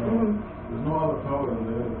leading us? No. There's no other power in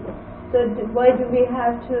the universe. So why do we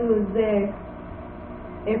have to say,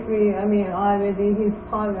 if we, already His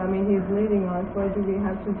power, He's leading us, why do we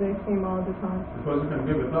have to beg Him all the time? Because you can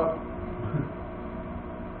give it up.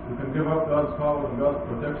 You can give up God's power and God's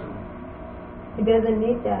protection. He doesn't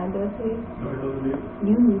need that, does he? No, he doesn't need it.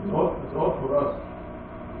 You need It's all for us.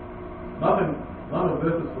 None of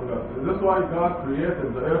this is for God. This is why God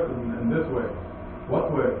created the earth in this way.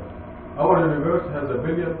 What way? Our universe has 1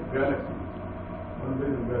 billion galaxies. 1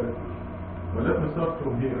 billion galaxies. But let me start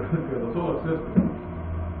from here. The solar system.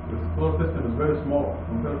 The solar system is very small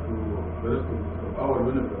compared to the rest of our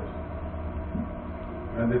universe.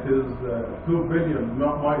 And it is 2 billion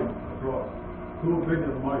miles across. 2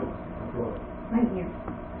 billion miles across. Right here.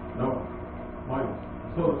 No, miles.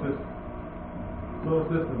 Solar system. Solar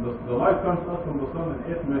system. The light comes out from the sun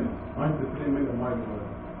in 8 minutes. 93 million miles away.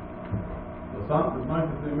 The sun is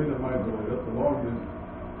 93 million miles away. That's the long distance.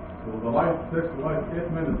 So the light takes the light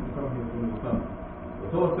 8 minutes to come here from the sun. The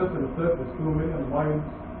solar system itself is 2 million miles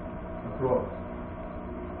across.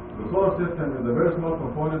 The solar system is a very small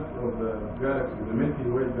component of the galaxy, the Milky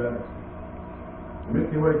Way galaxy. The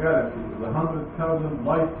Milky Way galaxy is 100,000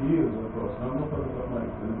 light years across. Now, I'm not talking about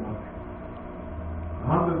miles anymore.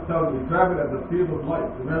 100,000. We travel at the speed of light.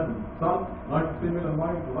 Imagine, sun, 93 million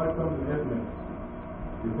miles, the light comes in 8 minutes.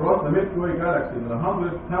 We cross the Milky Way galaxy in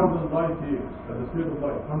 100,000 light years at the speed of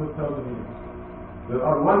light, 100,000 years. There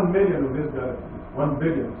are 1 million of these galaxies. 1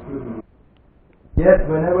 billion, excuse me. Yet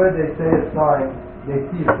whenever they say a sign, they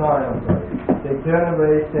see a sign of it. They turn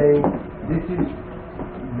away saying, this is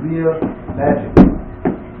real magic.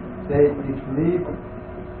 They disbelieve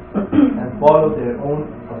and follow their own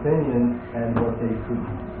opinions and what they could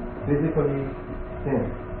physically think.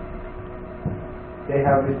 They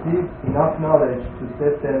have received enough knowledge to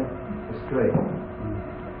set them straight.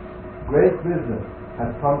 Great wisdom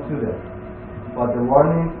has come to them, but the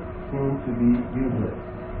warnings seem to be useless.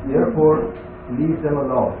 Therefore, leave them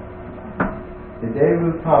alone. The day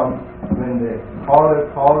will come when the caller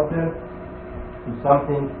calls them to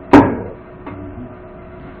something terrible.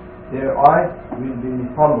 Their eyes will be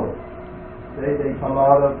humbled. Say they come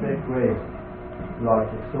out of the grave like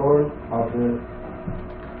a sword of the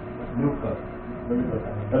Lucas.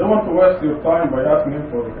 I don't want to waste your time by asking him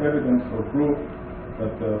for evidence or proof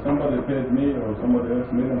that somebody paid me or somebody else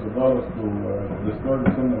millions of dollars to destroy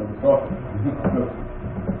the Sunnah of the Prophet.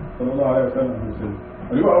 Sallallahu Alaihi Wasallam, he says.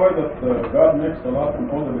 Are you aware that God makes salat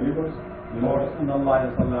on all the believers? Of course.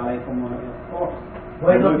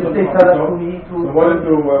 Why don't you say salat to me too? So when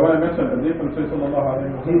I mention a different, say Sallallahu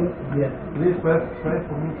Alaihi Wasallam. Yes, please pray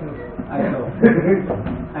for me too. I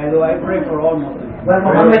do. I pray for all Muslims. When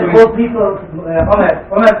Muhammad called people, Umar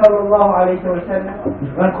sallallahu alayhi wa sallam,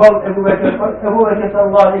 when called Abu Bakr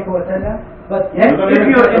sallallahu alayhi wa sallam. But yes, if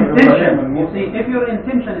your intention, you see, if your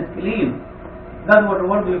intention is clean, God will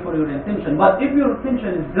reward you for your intention. But if your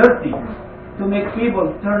intention is dirty, to make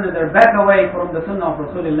people turn their back away from the Sunnah of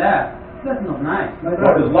Rasulullah, that's not nice.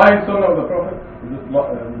 What is lying Sunnah of the Prophet?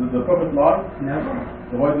 Did the Prophet lie? Never.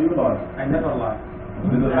 So why do you lie? I never lie.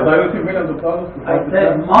 Did I receive millions of dollars to I fight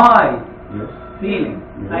said Islam? my feeling.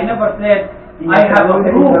 I never said I have a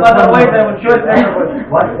proof, otherwise I will show it to everybody.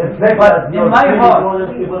 But in my heart,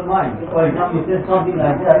 people's mind. For example, you say something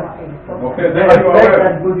like that. Okay, then are you aware?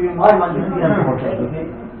 That good in my mind, this is important. Okay,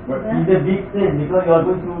 it's a big thing because you are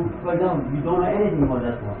going to, for example, we don't know anything about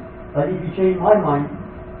that one. But if you change my mind,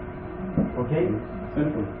 okay.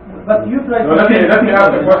 Simple. but you try So to let me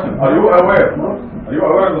ask a question. Are you aware? Are you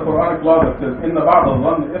aware of the Quranic law that says in the بعض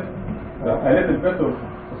الظن إثم? That a little bit of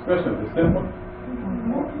suspicion is sinful?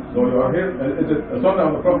 So you are here. Is it a sunnah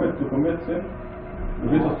of the Prophet to commit sin? To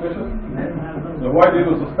be suspicious? So why did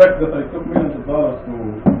you suspect that I took millions of dollars to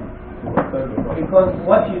attack the Prophet? Because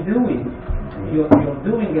what you're doing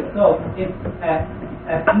itself is a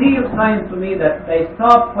clear sign to me that they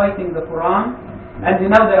stopped fighting the Quran and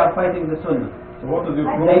now they are fighting the Sunnah. So what is your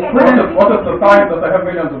proof? They couldn't- What is the sign that I have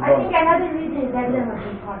millions of I dollars? think another reason is that there was a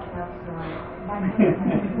podcast.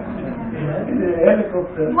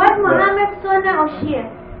 Was Muhammad Sunnah or Shia?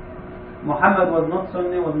 Muhammad was not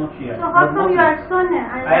Sunni, was not Shia. So how come you are Sunnah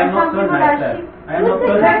and I am not some people Sunnah, I are said. Shia? I am You not said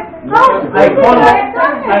Sunnah. that- How? I You follow. said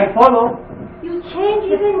Sunnah. I follow. You change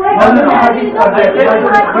even No, when no, you I said didn't- you don't I said- believe in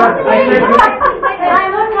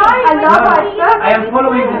I am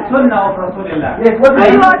following the Sunnah of Rasulullah. Yes, what I do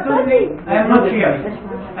you am are Sunni. I am not Shia.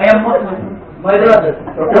 I am Muslim. My brother.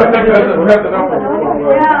 Okay, I think we have the number.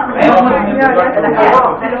 I am Muslim.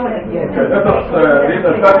 Okay, let us read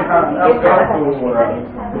the Fatiha and ask God to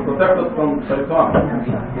protect us from Shaitan.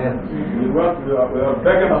 Yes. We are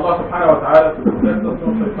begging Allah subhanahu wa ta'ala to protect us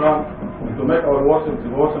from Shaitan and to make our worship,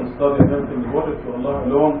 devotion, study and everything devoted to Allah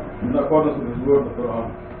alone in accordance with His word, the Quran.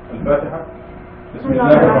 Al-Fatiha.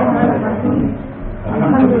 Bismillahirrahmanirrahim.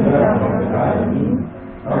 Alhamdulillah Rabbil Alameen.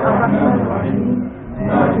 Ar-Rahman Ar-Rahim.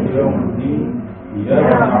 مالك يوم الدين إياك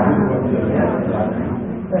نعبد وإياك نستعين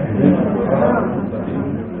اهدنا الصراط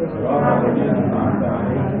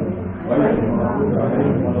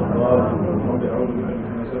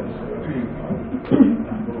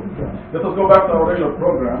Let us go back to our regular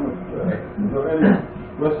program. Is there any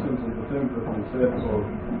questions on the things that we said? Or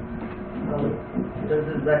Does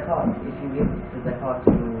the Zakat, if you give the Zakat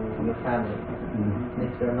to your family,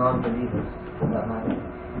 if they're non-believers, does that matter?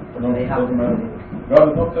 Or do they have to be believers? God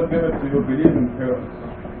has not said give it to your believing parents.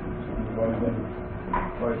 Or is it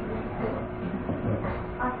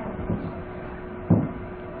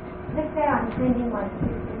Let's say I'm sending my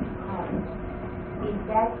sister's card.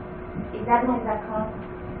 Is that my zakat?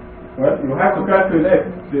 Well, you have to calculate.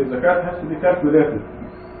 The zakat has to be calculated.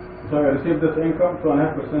 So you receive this income,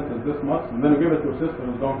 2.5% is this much, and then you give it to your sister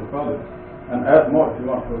who's going to college, and add more if you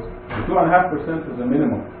want. Because the 2.5% is a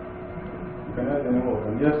minimum. You can add any more.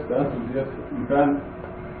 And yes, the answer is yes. You can.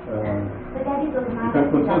 But that is automatic. You can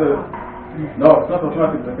consider it. No, it's not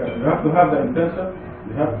automatic zakat. You have to have the intention.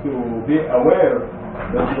 You have to be aware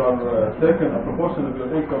that you are taking a proportion of your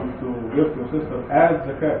income to give to your sister as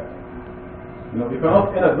zakat. You know, you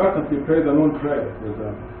cannot inadvertently pray the noon prayer, for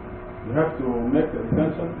example. You have to make the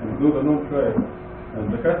intention and do the noon prayer. And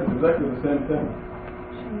zakat is exactly the same thing.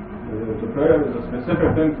 The prayer is a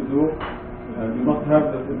specific thing to do, and you must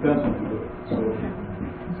have that intention to do it. So,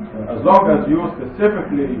 as long as you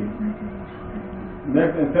specifically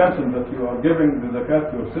make the intention that you are giving the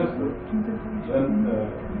zakat to your sister, then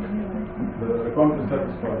the requirement is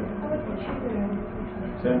satisfied.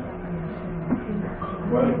 Same.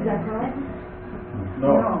 Well,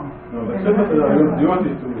 no, the sister is your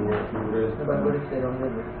duty to raise. But what if they don't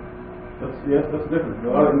live with? That's different. You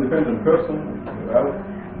are an independent person. You're out.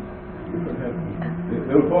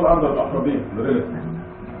 They will fall under al-Aqrabin, the relatives.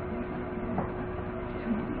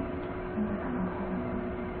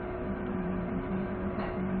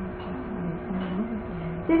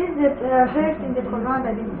 There is a verse in the Quran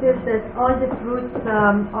that it says that all the fruits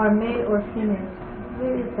are male or female.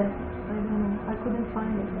 Where is that? I don't know. I couldn't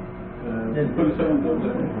find it.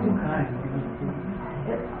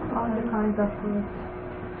 All the kinds of fruits.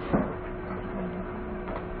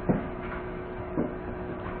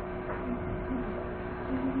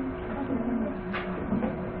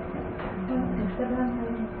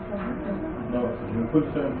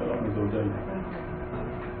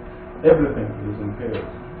 Everything is in chaos.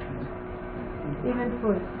 Even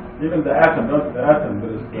food. Even the atom, not the atom,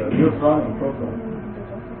 there is a neutron and proton.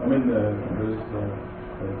 I mean, there is a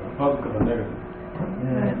positive and negative.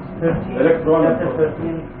 13, Electron and chapter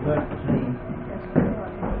proton. 13, verse 3.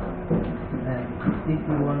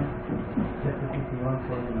 51, chapter 51,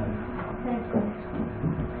 49.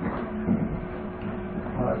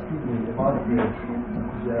 Excuse me, about at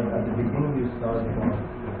the beginning you started about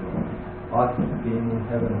us being in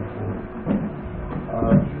heaven and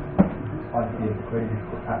earth. I'll give a crazy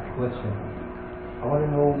question. I want to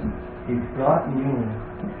know if God knew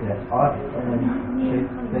that us and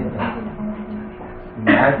Satan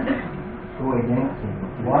might go against him,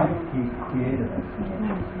 why he created us?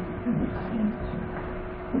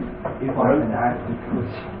 If I can ask the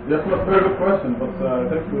question. That's not a very good question, but I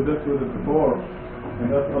think we did with it before. And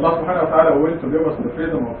that Allah subhanahu wa ta'ala will to give us the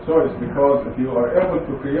freedom of choice, because if you are able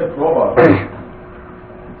to create robots,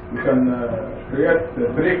 you can create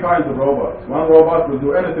three kinds of robots. One robot will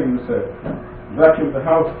do anything you say. Vacuum the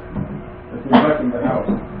house, it will vacuum the house.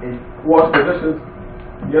 Wash the dishes,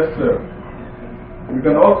 yes sir. You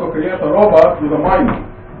can also create a robot with a mind.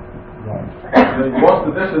 They wash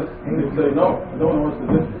the dishes, and they say no, I don't want to wash the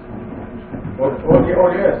dishes. Or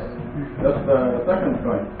yes, that's the second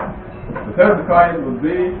kind. The third kind would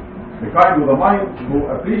be the kind with a mind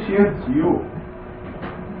who appreciates you.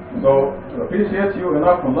 So, appreciates you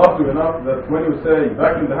enough and loves you enough that when you say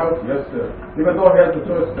vacuum the house, yes sir. Even though he has the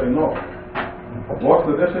choice to say no. Wash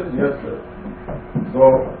the dishes, yes sir.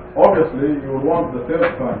 So, obviously you will want the third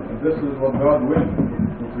kind, and this is what God wills,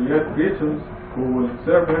 to create creatures who will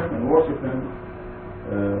serve Him and worship Him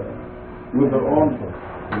with their own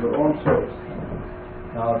choice.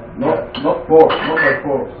 Not force, not by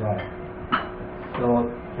force. Right.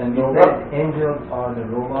 So, can we say angels are the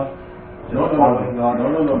robots? No.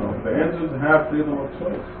 The angels have freedom of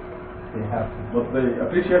choice. They have to. But they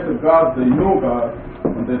appreciated God, they knew God,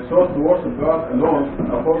 and they chose to worship God alone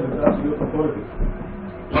and uphold His absolute authority.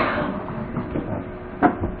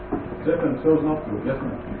 Satan chose not to. Yes,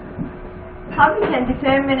 ma'am. How we can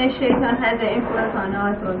determine if Shaitan has an influence on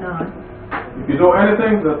us or not? If you do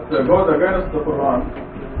anything that goes against the Quran,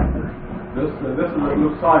 this is a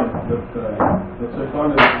good sign that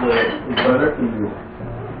Shaitan is directing you.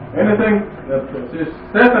 Anything that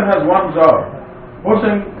Satan has one job,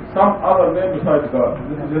 pushing some other name besides God.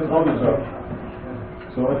 This is his only job.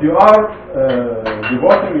 So if you are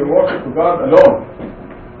devoting your worship to God alone,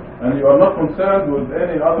 and you are not concerned with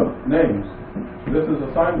any other names, This is a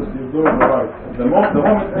sign that you're doing the right. The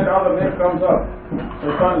moment any other name comes up,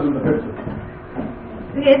 Shaitan is in the picture.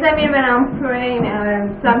 Because I mean, when I'm praying,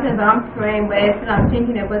 sometimes I'm praying, but I'm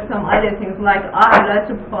thinking about some other things, like I have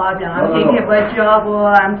lots of problems. I'm thinking about job,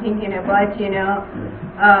 or I'm thinking about,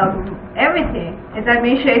 everything. Does that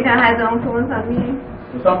mean Shaitan has influence on me?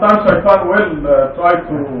 Sometimes Shaitan will try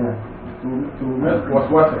to miss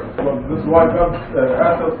waswasa. So this is why God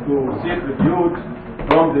asks us to seek refuge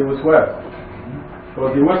from the waswas.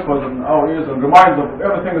 Because he whispers in our ears and reminds us of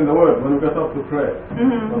everything in the world when we get up to pray.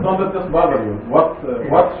 But don't let this bother you. What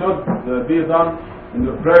should be done in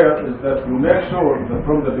your prayer is that you make sure that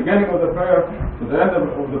from the beginning of the prayer to the end of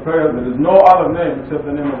the prayer there is no other name except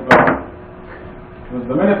the name of God. Because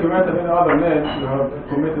the minute you mention any other name, you have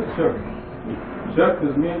committed shirk. Shirk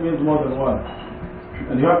means more than one.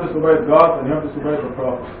 And you have disobeyed God and you have disobeyed the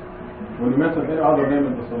Prophet when you mention any other name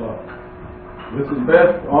in the Salah. This is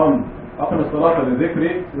based on أقم الصلاة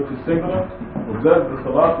لذكري, which is singular. Observe the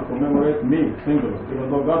Salah to commemorate me, singular.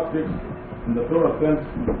 Even though God speaks in the plural sense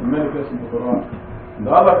in many places in the Quran. And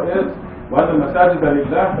the other is وأن المساجد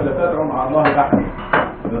لله فلا تدعوا مع الله أحد.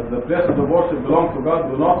 That the places of worship belong to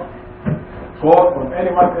God. Do not call on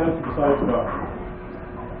anyone else besides God.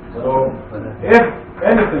 So if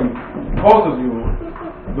anything causes you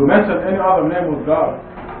to mention any other name with God,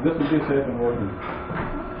 this will be Satan working.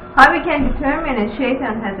 How we can determine if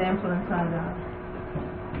Shaitan has influence on God?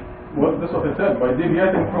 Well, this is what I said, by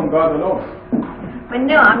deviating from God alone. But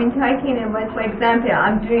no, I mean talking about, for example,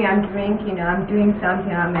 I'm drinking, I'm doing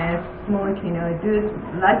something, I'm smoking, do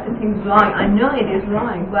lots of things wrong. I know it is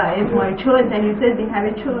wrong, but it's my choice, and you said we have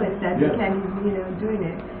a choice that we can, doing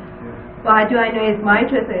it. But how do I know it's my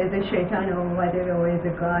choice, or is it Shaitan, or whatever, or is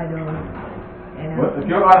it God, or... But if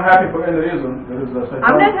you're unhappy for any reason, there is a Shaitan.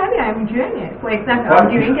 I'm not happy, I'm enjoying it. For example, I'm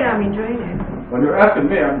drinking, I'm enjoying it. When you're asking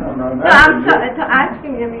me, I'm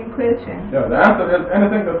asking you a question. Yeah, the answer is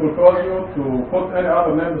anything that will cause you to put any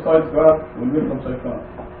other name besides God will be from Shaitan.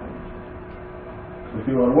 If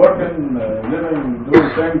you are working, living, doing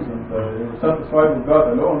things, and you're satisfied with God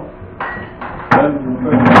alone, then you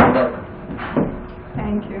will find God.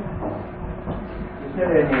 Thank you. Is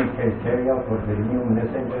there any criteria for the new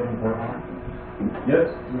messenger in Quran? Yes,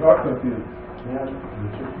 we are confused. Yeah.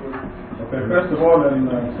 Okay, first of all, in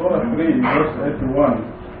Surah 3, verse 81,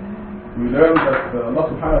 we learn that Allah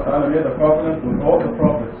subhanahu wa ta'ala made a covenant with all the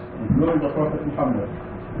prophets, including the Prophet Muhammad,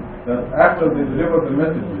 that after they deliver the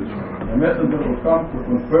messages, the messenger will come to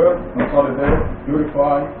confirm, consolidate,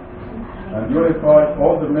 purify, and unify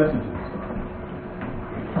all the messages.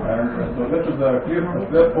 And so this is a clear,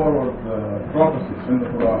 straightforward prophecy in the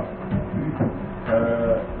Quran.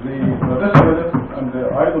 The traditionalists and the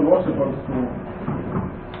idol worshippers who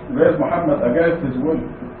raise Muhammad against his will,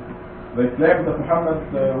 they claim that Muhammad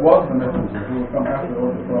was the messenger who will come after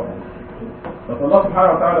all the prophets. But Allah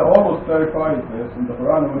subhanahu wa ta'ala always clarifies this in the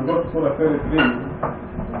Quran. When we go to Surah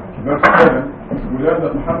 33, verse 7, we learn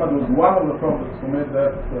that Muhammad was one of the prophets who made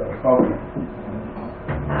that covenant.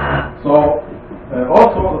 So,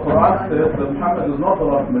 also the Quran says that Muhammad is not the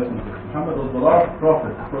last messenger. Muhammad was the last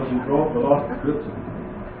prophet because he wrote the last scripture.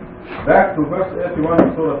 Back to verse 81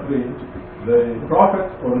 in Surah 3, the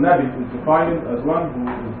prophet or Nabi is defined as one who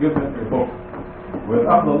is given a book. وَإِذْ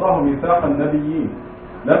أَخَذَ اللَّهُ مِيثَاقَ النَّبِيِّينَ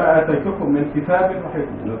لَمَا آتَيْتُكُم مِّن كِتَابٍ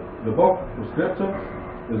وَحِكْمَةٍ. The book, the scripture,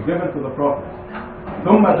 is given to the prophets.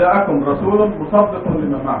 ثُمَّ جَاءَكُمْ رَسُولٌ مُصَدِّقٌ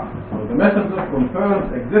لِمَا مَعَكُمْ. So the messenger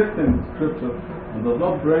confirms existing scripture and does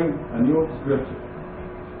not bring a new scripture.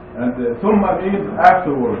 And Summa means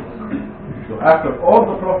afterwards. So after all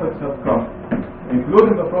the prophets have come,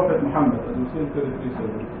 including the Prophet Muhammad, as we see in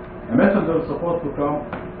 33:7, a messenger is supposed to come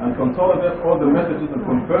and consolidate all the messages and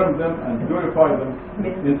confirm them and purify them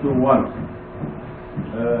into one.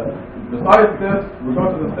 Besides this, we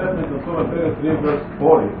go to the statement in Surah 33 verse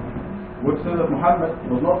 40, which says that Muhammad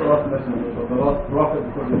was not the last messenger, but the last prophet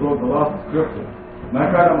because he wrote the last scripture.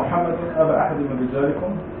 ما كان محمد أبا أحد من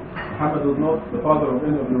رجالكم. Muhammad was not the father of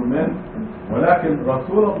any of your men, ولكن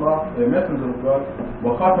رسول الله, a messenger of God,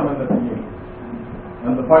 وخاتم النبيين,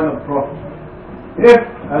 and the final prophet. If,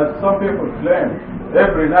 as some people claim,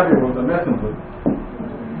 every Nabi was a messenger,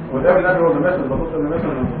 well, every Nabi was a messenger, but not every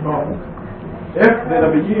messenger was a prophet. If the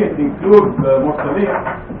Nabiyyin include the Mursaleen,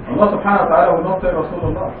 Allah subhanahu wa ta'ala will not say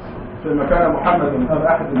Rasulullah. فإن كان محمد أبا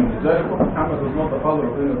أحد من رجالكم. Muhammad was not the father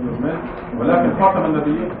of any of your men, ولكن خاتم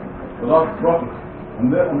النبيين, the last prophet. And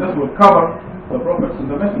this will cover the prophets and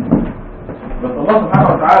the messengers. But Allah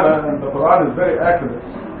subhanahu wa ta'ala, and the Quran is very accurate,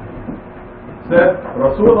 said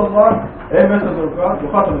Rasulullah, a messenger of God,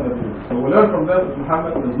 وخاتم النبيين. So we learn from that that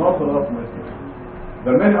Muhammad is not the last messenger.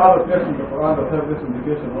 There are many other places in the Quran that have this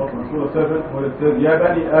indication also. In Surah 7, where it says, Ya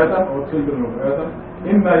Bani Adam, or children of Adam,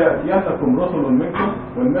 إِمَّا يَأْتِيَنَّكُمْ رُسُلٌ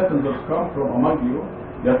مِنْكُمْ, when messengers come from among you,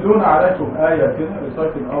 يَتْلُونَ عَلَيْكُمْ آيَاتِنَا,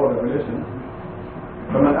 reciting our revelation,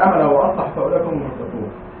 فَمَنْ آمَنَ وَأَصْلَحَ فَأُولَٰئِكَ هُمُ الْمُتَّقُونَ.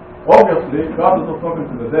 Obviously, God is not talking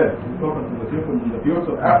to the dead. He's talking to the people in the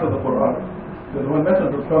future after the Quran. Because when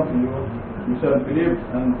messengers come to you, you shall believe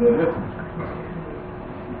and listen.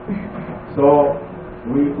 So,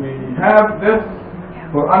 we have this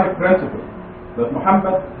Quranic principle that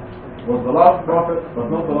Muhammad was the last prophet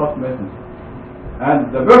but not the last messenger.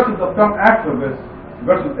 And the verses that come after this,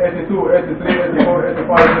 verses 82, 83, 84,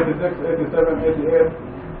 85, 86, 87,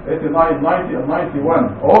 88, 89, 90 and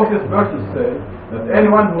 91, all these verses say that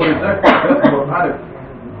anyone who rejects this Quranic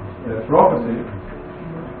prophecy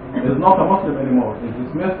is not a Muslim anymore, is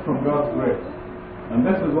dismissed from God's grace. And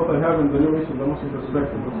this is what I have in the new issue, the Muslim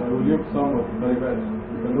perspective, which I will leave somewhat very bad.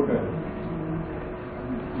 You can look at it.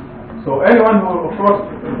 So anyone who, of course,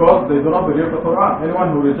 because they do not believe the Quran,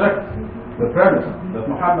 anyone who rejects the premise that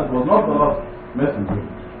Muhammad was not the last messenger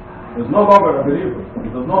is no longer a believer. He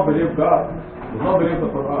does not believe God, does not believe the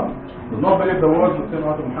Quran, does not believe the words that came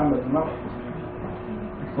out of Muhammad's mouth.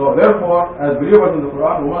 So therefore, as believers in the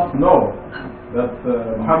Quran, we must know that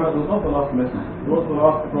Muhammad was not the last messenger. He was the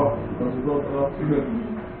last prophet because he wrote the last script.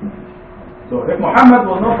 So if Muhammad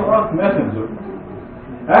was not the last messenger,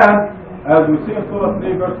 and as we see in Surah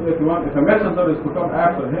 3 verse 81, if a messenger is to come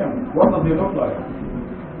after him, what does he look like?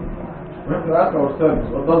 We have to ask ourselves,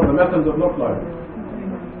 what does the messenger look like?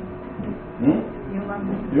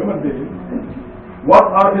 Human being. What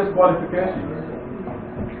are his qualifications?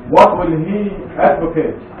 What will he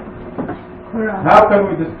advocate? How can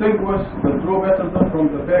we distinguish the true messenger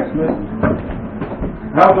from the fake messenger?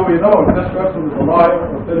 How do we know if this person is a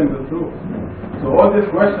liar or telling the truth? So all these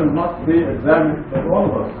questions must be examined by all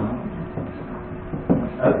of us.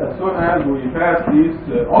 As soon as we pass these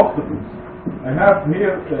obstacles. I have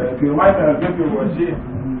here, if you remind me, I'll give you a sheet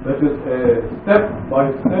that is a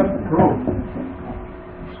step-by-step proof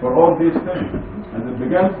for all these things. And it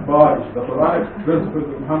begins by the Quranic principle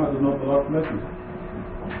that Muhammad is not the last messenger.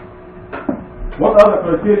 What are the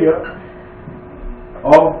criteria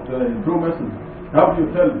of the true messenger? How do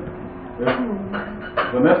you tell if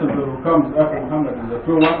the messenger who comes after Muhammad is a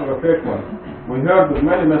true one or a fake one? We heard of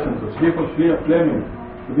many messengers, people claiming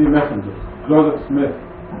to be messengers. Joseph Smith,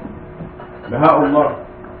 Baha'u'llah,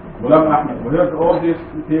 Ghulam Ahmed. We heard all these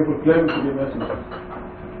people claiming to be messengers.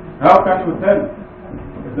 How can you tell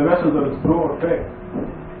if the messenger is true or fake?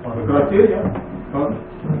 The criteria,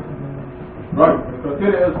 right, the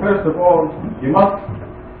criteria is, first of all, you must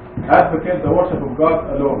advocate the worship of God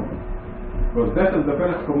alone. Because this is the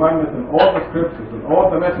first commandment in all the scriptures, in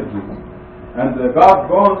all the messages. And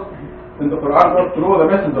God goes in the Quran, goes through the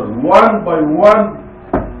messengers, one by one,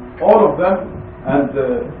 all of them, and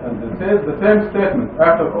it says the same statement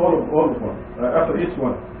after all of them, after each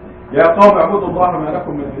one. Ya qawm a'budu Allah ma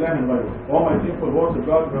lakum min ilahin ghayruh. All my people worship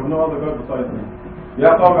God, we have no other God besides me.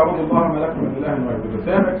 Ya qawm a'budu Allah ma lakum min ilahin ghayruh. The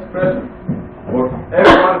same expression for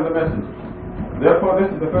every one of the messengers. Therefore, this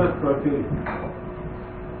is the first criteria.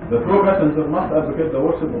 The true messenger must advocate the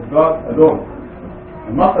worship of God alone.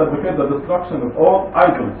 And must advocate the destruction of all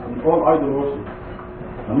idols and all idol worship.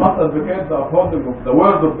 And must advocate the upholding of the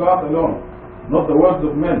words of God alone, not the words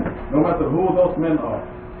of men, no matter who those men are.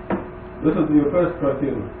 This is your first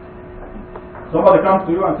criteria. Somebody comes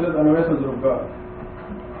to you and says, I'm a messenger of God.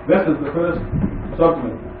 This is the first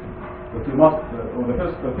judgment that you must, or the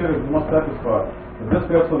first criteria that you must satisfy. That this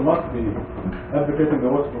person must be advocating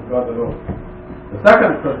the worship of God alone. The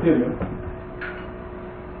second criterion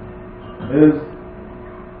is,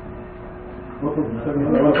 what was the second?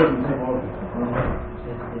 I want to put in the same order.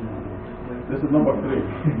 This is number 3.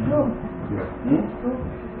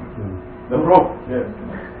 The proof, yes.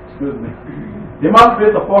 Excuse me. He must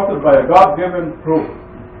be supported by a God-given proof.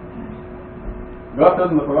 God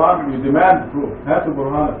says in the Quran, you demand proof. Hatu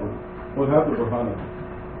burhanakum. Qul hatu burhanakum.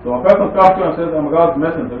 So a person comes to you and says, I'm a God's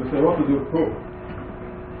messenger. You say, what is your proof?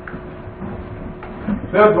 The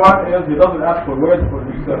third one is, he doesn't ask for wage for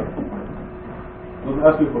himself. He doesn't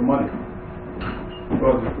ask you for money.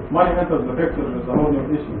 Because if money enters the picture, there's a whole new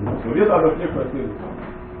issue. So these are the 3 criteria.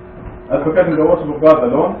 Advocating the worship of God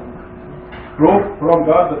alone, proof from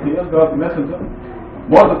God that he is God's messenger.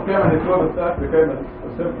 Moses came and he threw the staff, became a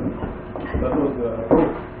serpent. That was a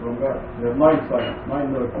proof from God. He had 9 signs,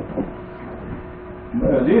 9 miracles.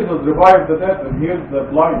 Jesus revived the dead and healed the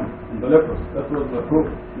blind and the lepers. That was the proof,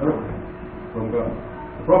 miracle from God.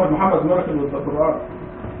 The Prophet Muhammad's miracle was the Quran.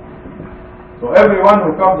 So everyone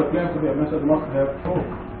who comes and claims to be a messenger must have proof.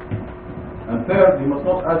 And third, he must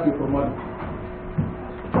not ask you for money.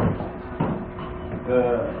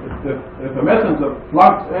 if a messenger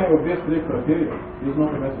flunks any of these three criteria, he is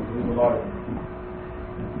not a messenger, he is a liar.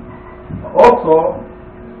 Also,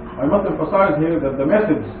 I must emphasize here that the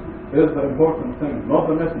message is the important thing, not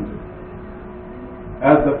the messenger.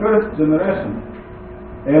 As the first generation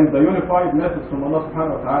in the unified message from Allah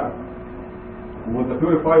subhanahu wa ta'ala, with the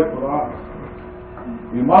purified Quran,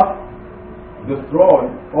 we must destroy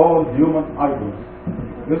all human idols.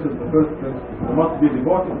 This is the first principle. We must be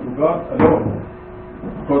devoted to God alone.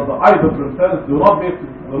 Because the idols themselves do not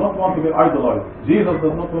want to be idolized. Jesus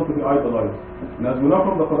does not want to be idolized. And as we know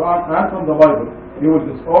from the Quran and from the Bible, he will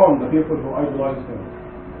disown the people who idolize him.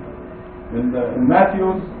 In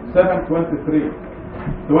Matthew 7:21 to 23,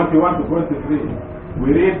 we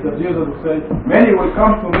read that Jesus will say, many will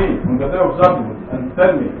come to me on the day of judgment and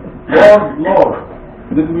tell me, Lord, Lord.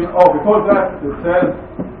 Before that it says,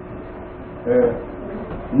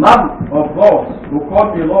 none of those who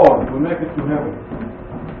call me Lord will make it to heaven.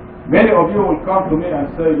 Many of you will come to me and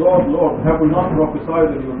say, Lord, Lord, have we not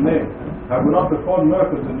prophesied in your name? Have we not performed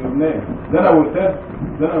miracles in your name? Then I will say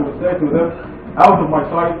to them, out of my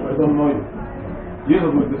sight, I don't know you.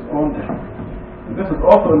 Jesus will disown them. And this is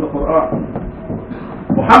also in the Quran.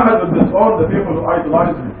 Muhammad will disown the people who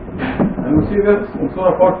idolize him. And we see this in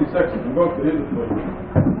Surah 46. I'm going to read it for you.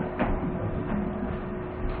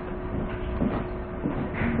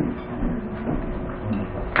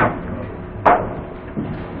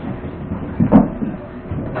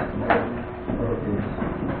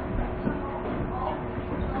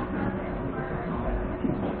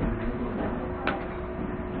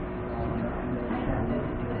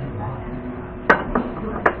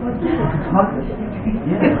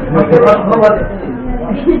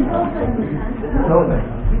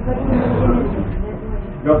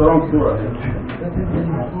 Got the wrong surah here.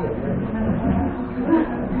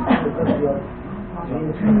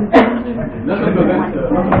 Listen to this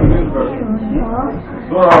verse.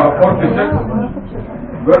 Surah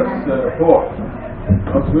 46, verse 4.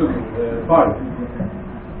 5.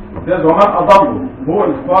 It says, وَمَنْ أَضَلُّ, who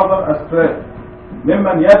is further astray,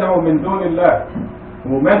 مِمَّنْ يَدْعُو مِنْ دُونِ اللَّهِ,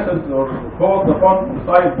 who mentions or calls upon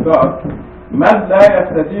besides God, مَنْ لَا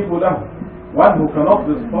يَسْتَجِيبُ لَهُ, one who cannot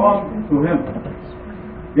respond to him,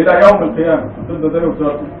 إلى يوم القيامة, until the day of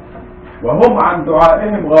judgment. وهم عن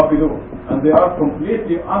دعائهم غافلون, and they are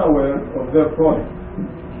completely unaware of their calling.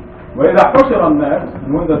 وإذا حشر الناس,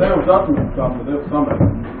 and when the day of judgment comes, the day of summary,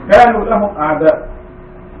 كانوا لهم أعداء,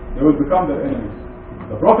 they will become their enemies.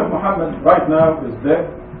 The Prophet Muhammad right now is dead,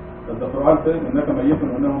 as the Quran says, إنك ميت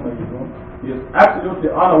وإنهم ميتون. He is absolutely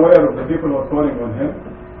unaware of the people who are calling on him,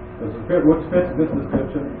 which fits this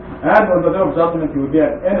description. And on the day of judgment, he will be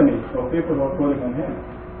an enemy of people who are calling on him.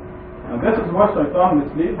 And this is why Shaitan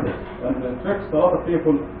misleads us and tricks a lot of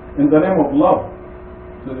people in the name of love.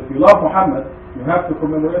 So if you love Muhammad, you have to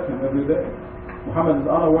commemorate him every day. Muhammad is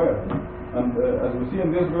unaware. And as we see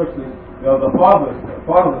in these verses, they are the farthest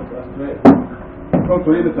astray. I'm going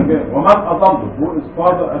to read it again. وَمَنْ أَضَلُّ, who is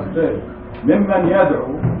farther astray, مِمَّنْ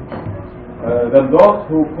يَدْعُو, than those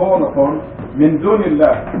who call upon min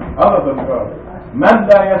dunillah, other than God, man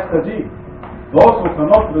la yastajib, those who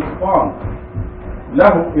cannot respond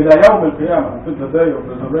lahu ila yawm al-qiyamah, until the day of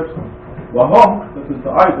resurrection. وهم, that is the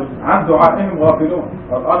idols, عن دعائهم غافلون,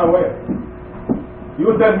 are unaware. You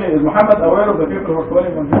tell me, is Muhammad aware of the people who are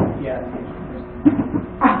calling on him? Yes.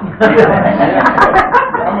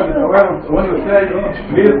 Muhammad is aware of, when you say,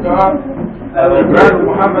 please God, grant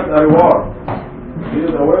Muhammad a reward, he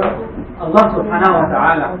is aware. Allah subhanahu wa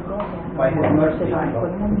ta'ala, by his mercy,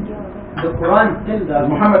 the Quran tells us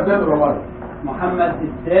Muhammad dead or alive? Muhammad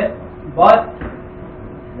is dead, but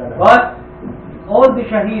all the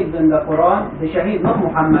shaheeds in the Quran, the shaheed, not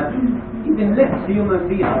Muhammad, even less human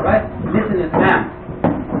being, alright? Listen, Islam.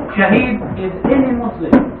 Shaheed is any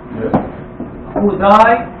Muslim who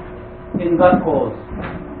died in God's cause.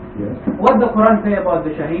 What the Quran say about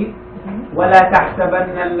the shaheed? ولا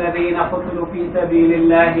تحسبن الذين قتلوا في سبيل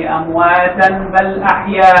الله أمواتا بل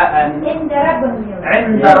أحياء عند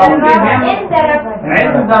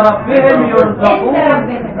ربهم يرزقون.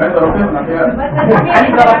 عند ربهم أحياء.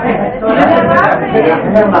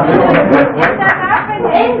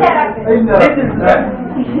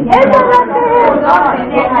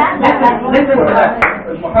 Listen to that.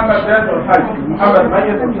 Muhammad dead or Hajj? Muhammad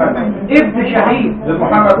ميت or Hajj? If the shaheed, is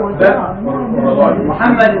Muhammad dead or alive?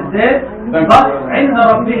 Muhammad is dead, but عند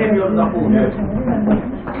ربهم يرزقون.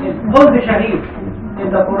 If all the shaheed in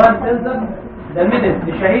the Quran tells us, the minute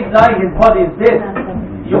the shaheed dies, his body is dead.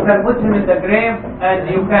 You can put him in the grave and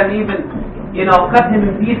you can even, cut him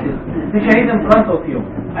in pieces. The shaheed in front of you.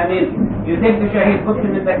 I mean, you take the shaheed, put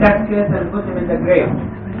him in the casket and put him in the grave.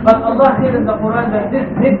 But Allah said in the Quran that this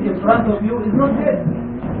dead in front of you is not dead.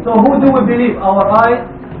 So who do we believe, our eyes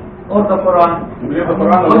or the Quran? We believe the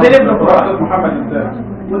Quran. We believe the Quran. Muhammad is dead.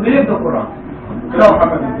 We believe the Quran.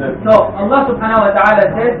 Muhammad is dead. So Allah subhanahu wa ta'ala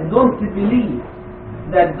said, don't believe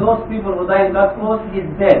that those people who die in that cause is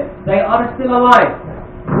dead. They are still alive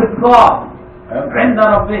with God. عند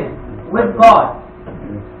ربهم, with God.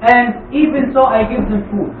 And even so I give them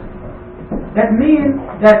food. That means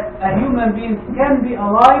that a human being can be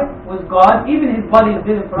alive with God, even his body is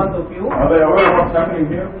dead in front of you. Are they aware of what's happening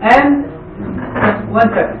here? And, just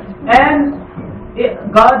 1 second. And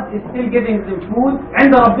God is still giving them food.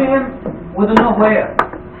 عند ربهم, we don't know where.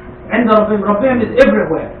 عند ربهم, ربهم is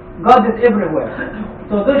everywhere. God is everywhere.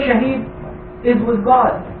 So the shaheed is with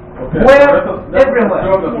God. Okay. Where? So Everywhere.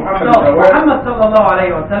 So Muhammad sallallahu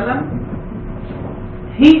alayhi wa sallam,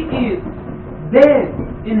 he is dead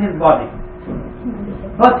in his body.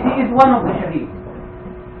 But he is one of the shaheed.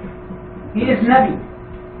 He is Nabi.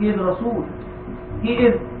 He is Rasul. He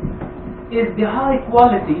is the high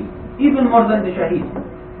quality, even more than the shaheed.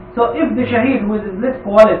 So if the shaheed who is this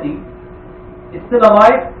quality is still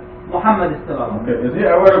alive, Muhammad is still alive. Okay. Is he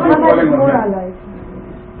aware of your calling on him?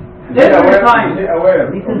 Every time. Is he aware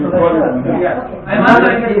of your calling on him? Yes. I am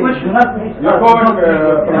answering his question. You're going from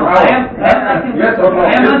No, out. I am asking. Yes or no?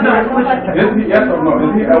 I am answering his question. Is he, yes or no?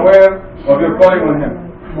 Is he aware of your calling on him?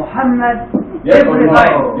 Muhammad, Yes or every no?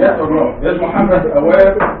 time. Yes or no? Is Muhammad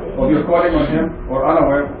aware of your calling on him or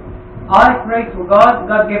unaware? I pray to God,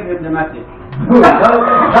 God gave him the message.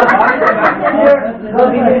 So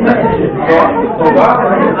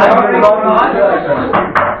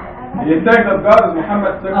you think that God is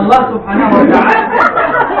Muhammad's secretary? Allah subhanahu wa ta'ala.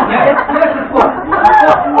 Yes, of course.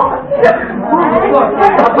 Of course.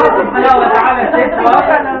 Allah subhanahu wa ta'ala said to us,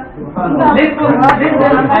 listen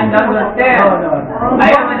and understand. I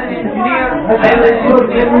am an engineer.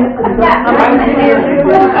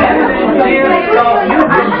 So you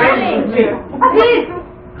can pray to me.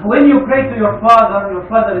 When you pray to your father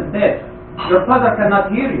is dead. Your father cannot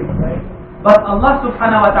hear you. But Allah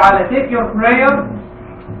subhanahu wa ta'ala take your prayer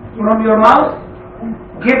from your mouth,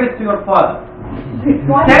 give it to your father.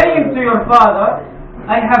 Saying to your father,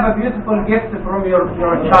 I have a beautiful gift from your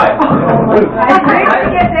child. What is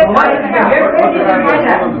the gift?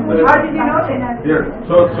 How did you know that? Here.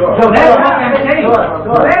 So That's what I'm saying.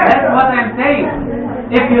 That's what I'm saying.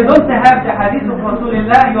 If you don't have the hadith of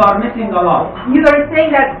Rasulullah, you are missing a lot. You are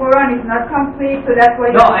saying that Quran is not complete, so that's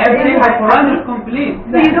why. No, I am saying the Quran is complete.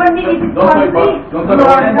 So you don't need it to complete. Don't You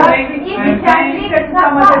say are not I'm easy saying- translated to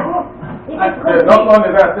some other book. not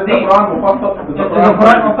only that, is the Quran mufassal? Is the The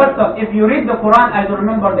Quran mufassal. If you read the Quran, I don't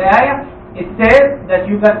remember the ayah, it says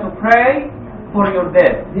that you got to pray for your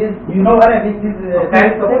dead. You know Arabic is Okay?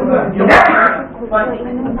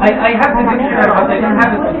 I have the dictionary, but I don't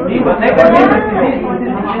have it with me, but I can give it to you.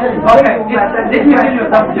 Okay, let me tell you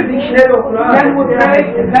something.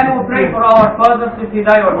 Can we pray for our fathers if they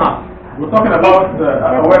die or not? We're talking about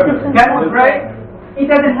awareness. Can we pray? It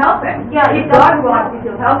doesn't help him. Yeah, if God wants, it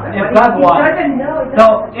will help him. If But God wants. He doesn't know. So,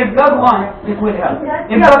 if God wants, it will help.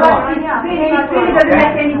 If Yeah, God but wants. it really doesn't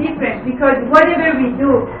make any difference because whatever we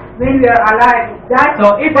do when we are alive, that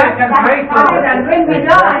So if I can pray to God, and when we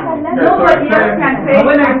die, nobody else can pray. So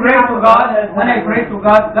when I pray to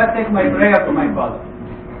God, God takes my prayer to my Father.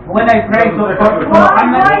 When I pray to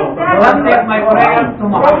Muhammad, God takes my prayer to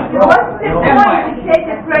Muhammad. What's the Same point way. to take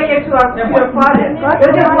a prayer to your Father?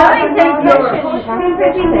 There's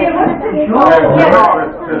no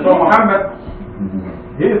So Muhammad,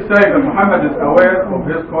 he is saying that Muhammad is aware of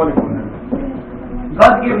his calling on him.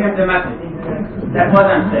 God gave him the message. That's what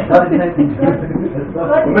I'm saying. God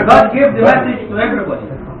gave the message to everybody.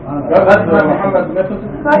 God has Muhammad's message.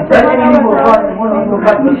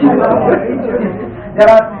 There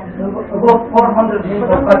are about 400 names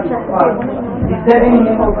of God. Is there any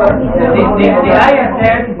name of God? The ayah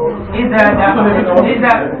says,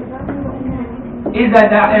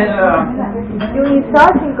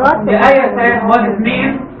 the ayah says what it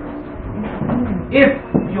means. If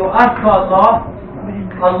you ask Allah,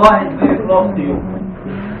 Allah is very close to you.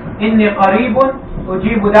 إني قريب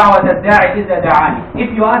أجيب دعوة الداعي إذا دعاني. If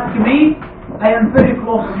you ask me, I am very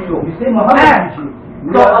close to you. You say Muhammad.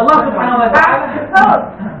 So Allah subhanahu wa ta'ala,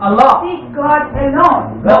 Allah. Seek God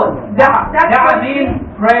alone. No, da'a means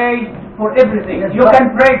pray for everything. You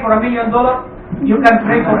can pray for $1 million. You can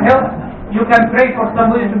pray for health. You can pray for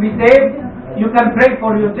somebody to be saved. You can pray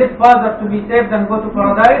for your dead father to be saved and go to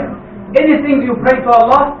paradise. Anything you pray to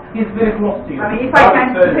Allah, He's very close to you. I mean, if I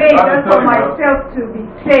can pray just for myself to be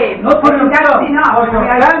saved, Not for yourself, that's enough. for your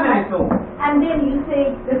family too. And then you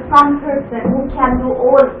say the some person who can do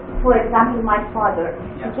all for example, my father,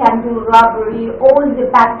 he can do robbery, all the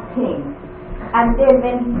bad things. And then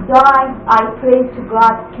when he dies, I pray to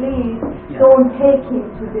God, please don't take him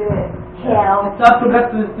to the hell. It's up to God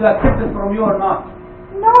to accept it from you or not.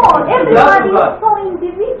 No, everybody is so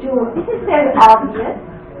individual. This is very obvious.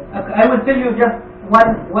 Okay, I will tell you just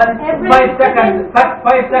one 5 second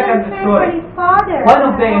story. One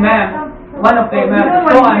of the imams saw a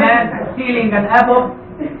man stealing an apple,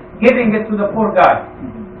 giving it to the poor guy.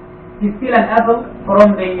 He steal an apple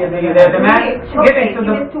from the man, giving it to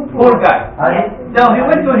the poor guy. So he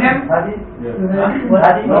went to him.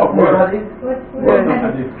 No,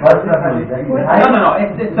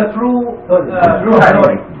 it's a true story.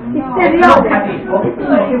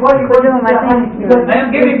 I am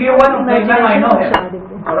giving you one of the imam, I know him.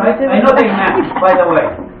 Alright? I know the imam, by the way.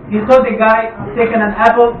 He saw the guy taking an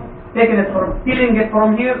apple, stealing it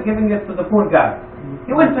from here, giving it to the poor guy.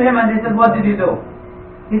 He went to him and he said, what did you do?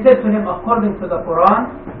 He said to him, according to the Quran,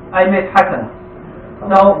 I made hasana.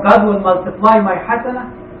 So God will multiply my hasana.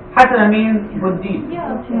 Hasana means good deed.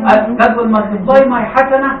 God will multiply my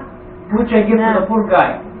hasana, which I give to the poor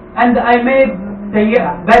guy. And I made the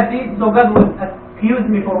bad deed, so God will accuse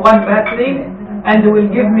me for one bad thing, and will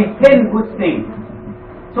give me 10 good things.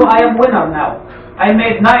 So I am winner now. I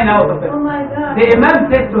made 9 out of it. Oh my God. The Imam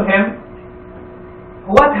said to him,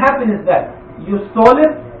 what happened is that you stole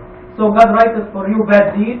it, so God writes it for you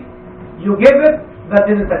bad deed. You gave it, God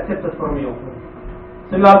didn't accept it from you.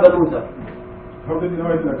 So you are the loser. How did you know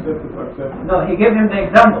he accepted or accepted? No, he gave him the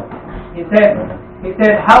example. He said,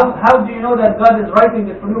 how do you know that God is writing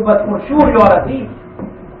it for you, but for sure you are a thief?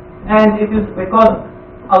 And it is because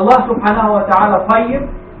Allah subhanahu wa ta'ala tayyib,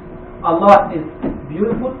 Allah is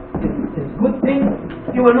beautiful, is good thing.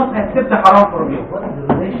 He will not accept the haram from you. What is the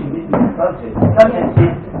relation between the subject? The subject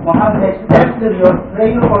is Muhammad, answer your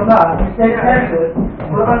prayer or not. He said answer.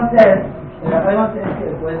 Quran says, I want to ask you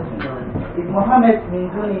a question. Is Muhammad min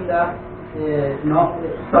dunillah? No.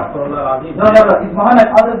 Astaghfirullah al-Azim. No. Is Muhammad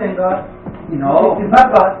other than God? No. Is not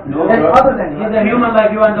God? No. Then other than He's God. a human like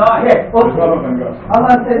you and I. Yes. Okay. Other than God.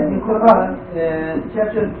 Allah says in Quran,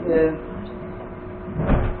 chapter 13,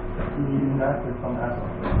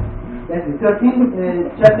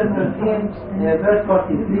 chapter 13, verse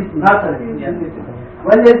 40. Please, not again.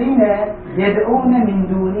 وَالَّذِينَ يَدْعُونَ مِن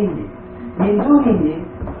دُونِهِ. Min dunihi,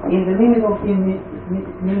 in the meaning of min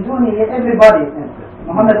dunihi, everybody answers.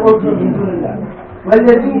 Muhammad also min dunillah.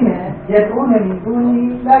 وَالَّذِينَ يَدْعُونَ مِن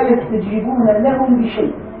دُونِهِ لَا يَسْتَجِيبُونَ لَهُمْ بِشَيْءٍ.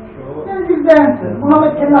 That is the answer.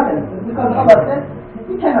 Muhammad cannot answer because Allah said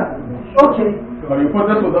he cannot answer. Okay. So you put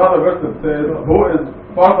this with the other verse that says, who is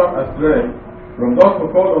farther astray from those who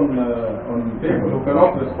call on people who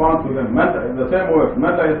cannot respond to them. The same words.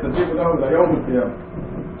 مَنْ لَا يَسْتَجِيبُ لَهُ إِلَى يَوْمِ الْقِيَامَةِ.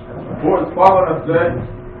 Who is farther astray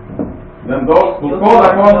than those who call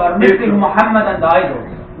upon mixing Muhammad and the idols.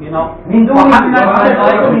 You know, Muhammad and the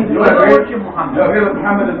idols. You worship Muhammad. agree that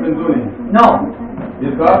Muhammad is min dunihi? No,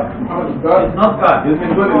 Is God? Muhammad is God? it's not God. Is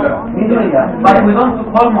min dunillah? But we don't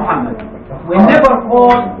call Muhammad. We never call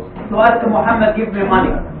to ask Muhammad, give me money.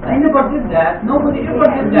 I never did that. Nobody ever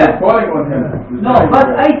did You're that. calling on him. No,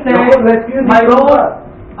 but I said, my Lord,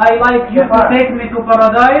 I like you to take me to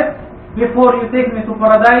paradise. Before you take me to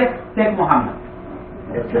paradise, take Muhammad.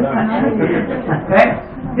 Okay?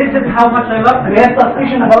 This is how much I love him. We have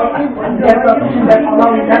suspicion about him. We have suspicion that Allah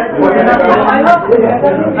will not.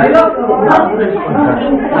 I love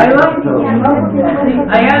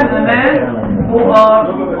I am a man who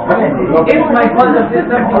if my father says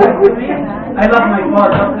something to me, I love my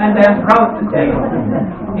father and I am proud to say it.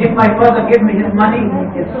 If my father gives me his money,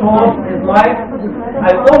 his soul, his life,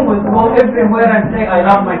 I always go everywhere and say I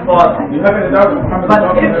love my father. You have any doubt that Muhammad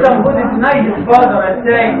But if somebody denies his father and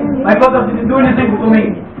say, my father didn't do anything to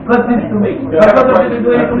me, God did it to me, my father didn't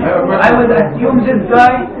do anything to me, I would assume this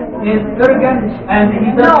guy is arrogant and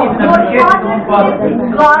he doesn't even appreciate his own father.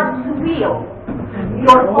 God's will.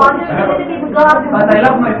 Your father is God's will. But I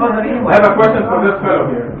love my father anyway. I have a question for this fellow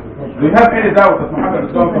here. Do you have any doubt that Muhammad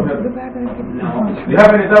is going to heaven? No. Do you have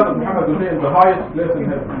any doubt that Muhammad will be in the highest place in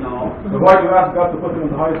heaven? No. So why do you ask God to put him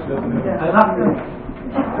in the highest place in heaven? I love him.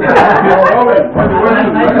 He's growing. Why do you worship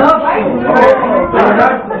him? I love him.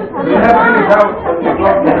 Do you have any doubt that he's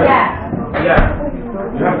going to heaven? Yeah.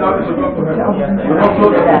 You have doubt that you're going to heaven? You're not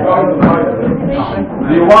sure that you're going to the highest place? Do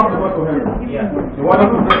you want to go to heaven? Yeah. So why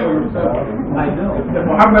don't you pray for yourself? I know. If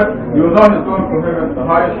Muhammad, you know he's going to heaven, the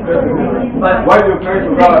highest place in heaven, But why do you pray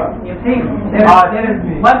to God? you see, there is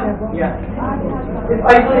one. Yeah. If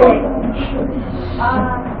I say,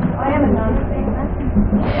 I am a non-believer.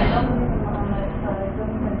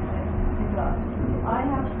 I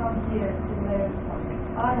have come here to learn something.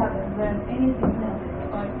 I haven't learned anything from this.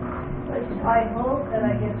 I hope that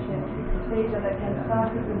I get to the stage that I can start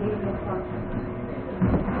to believe in something.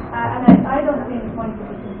 And I don't see any point to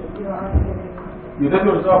listen to your argument. You did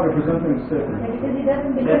your job representing Satan. Because he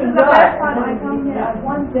doesn't believe This in is the God. first time I come here. I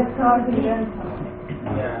want to start to learn something.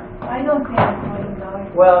 Yeah. I don't see any point in God.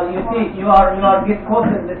 Well, you see, you are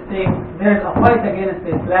discussing this thing. There is a fight against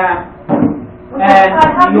Islam, and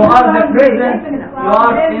you are the present. You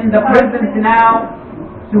are in the present now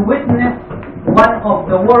to witness one of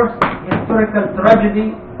the worst historical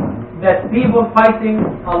tragedy, that people fighting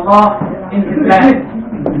Allah in His land,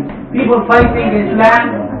 people fighting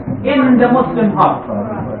Islam in the Muslim heart.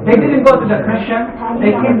 They didn't go to the Christian,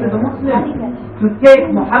 they came to the Muslim to take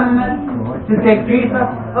Muhammad, to take Jesus,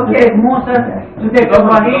 to take Moses, to take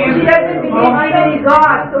Ibrahim. She doesn't believe in any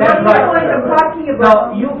God, so That's what's the right. point of talking So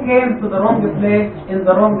about? you came to the wrong place in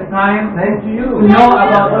the wrong time Thank you. to know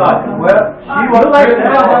about God. Well, she was You like to very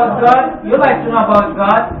know about God? You like to know about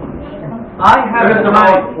God? I have the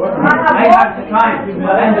time. I have the time.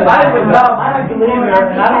 And I will love. I'm a believer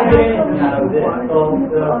and I don't get anything out of this. So,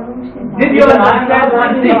 Did you understand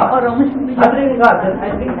one thing? I believe in God. I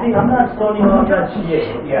think, see, I'm not Sunni, I'm not Shia.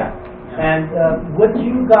 Yeah. And what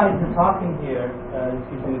you guys are talking here,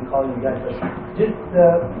 excuse me calling you guys, but just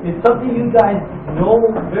it's something you guys know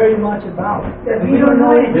very much about. We don't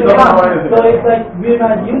know anything You don't know about. anything. So it's like we're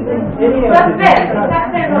not using any of That's this. it.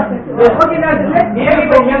 That's it. Okay, now let's you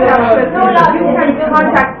can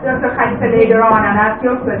contact Dr. Khalifa later on and ask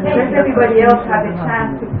your question. Let everybody else have a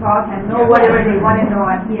chance to talk and know whatever they want to know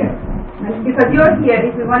on here. Because you're here,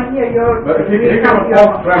 if we want to hear your But if he gave a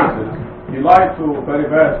false premises, he lied to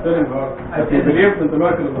Parivash, telling her that he believed in the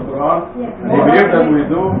miracle of the Quran, and he believed that we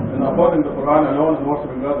do in upholding the Quran alone and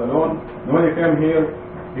worshiping God alone. And when he came here,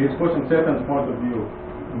 he is pushing Satan's point of view.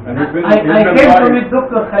 And he's been I came to lying. meet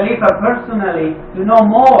Dr. Khalifa personally to know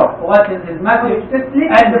more what is his message.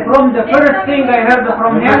 And from the first thing I heard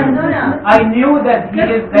from him, I knew that he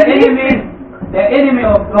is the enemy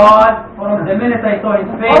of God from the minute I saw his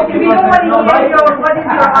face. Okay, we don't want to hear what is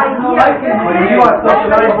your idea.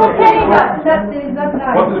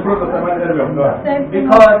 What is the proof that I'm an enemy of God?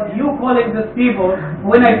 Because you calling these people,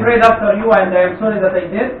 when I prayed after you, and I am sorry that I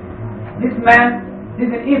did, this man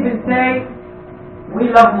didn't even say, we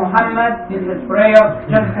love Muhammad in his prayer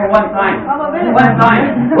just for one time. One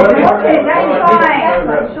time. Okay, that's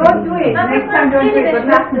fine. Don't do it. Next time don't do it. But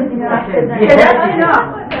that's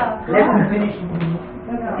enough. Let me finish.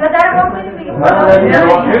 Okay,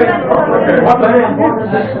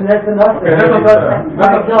 That's enough. Okay,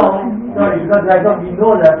 Right now, sorry, because right now we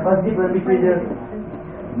know that first people between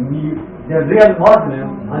the real Muslim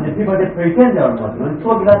and the people that pretend they are Muslim.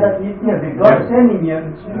 So glad that he's here. The God sending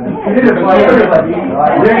him to for everybody.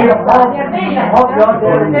 Really hope you are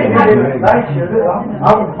there and really righteous.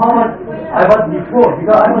 How much I was before,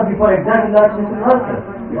 because I was before exactly like this person.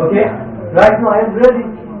 Okay? Right now I am ready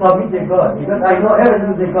to submit to God because I know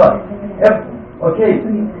everything is God. Okay,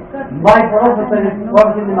 my professor is in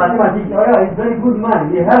mathematics. Oh yeah, he's a very good man.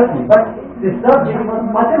 He helped me. But the subject was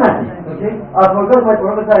mathematics. Okay, I forgot my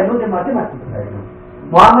professor. I know the mathematics.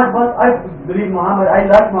 Muhammad was. I believe Muhammad. I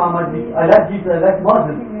like Muhammad. I like Jesus. I like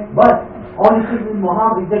Moses. But only thing is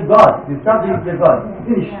Muhammad is the God. The subject is the God.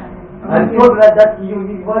 Finish. I'm so glad that he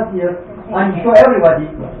was here and show everybody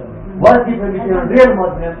what difference between a real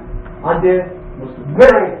Muslim and the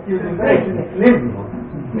very Muslim.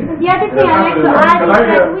 The other thing I'd like to add is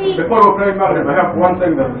that we... Before we pray Maghrib, I have one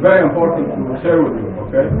thing that's very important to share with you,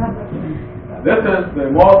 okay? This is the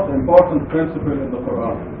most important principle in the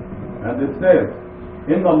Quran. And it says,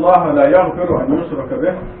 إِنَّ اللَّهَ لَا يَغْفِرُ أَنْ يُشْرَكَ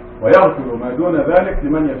بِهِ وَيَغْفِرُ مَا دُونَ ذَلِكَ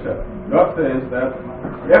لِمَنْ يَشَاءُ. God says that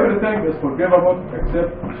everything is forgivable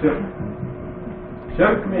except shirk.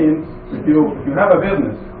 Shirk means if you have a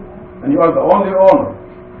business and you are the only owner,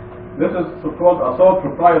 this is so-called a sole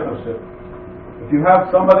proprietorship. If you have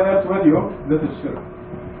somebody else with you, this is shirk.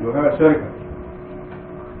 You have a shirk.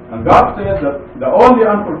 And God says that the only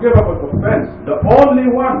unforgivable offense, the only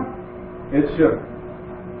one, is shirk.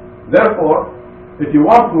 Therefore, if you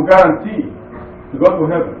want to guarantee to go to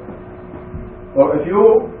heaven, or if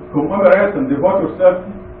you commemorate and devote yourself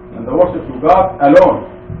and the worship to God alone,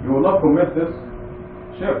 you will not commit this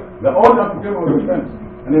shirk. The only unforgivable offense.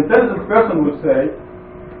 An intelligent person will say,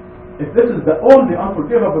 if this is the only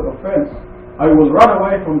unforgivable offense, I will run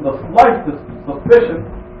away from the slightest suspicion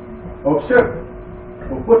of shirk,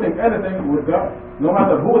 of putting anything with God, no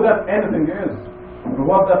matter who that anything is, or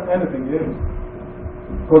what that anything is.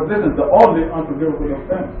 Because this is the only unforgivable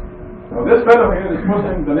offense. Now this fellow here is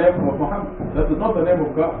pushing the name of Muhammad. That is not the name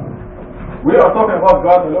of God. We are talking about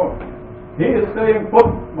God alone. He is saying put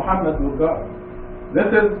Muhammad with God.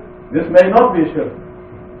 This may not be shirk.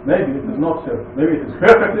 maybe it is not shirk. Maybe it is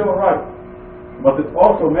perfectly alright. But it's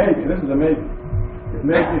also maybe, this is a maybe. It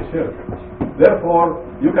may be shirk. Therefore,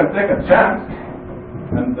 you can take a chance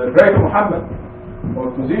and pray to Muhammad or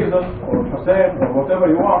to Jesus or Hussein or whatever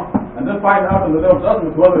you want, and then find out in the day of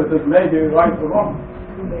judgment whether it is maybe right or wrong.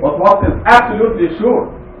 But what is absolutely sure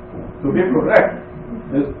to be correct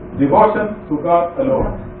is devotion to God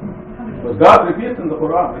alone. Because God repeats in the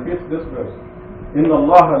Quran, repeats this verse, إِنَّ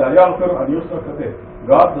اللَّهَ لَا يَغْفِرُ أَنْ يُشْرَكَ بِهِ.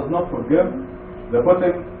 God does not forgive the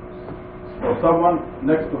putting of someone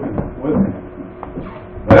next to him, with him.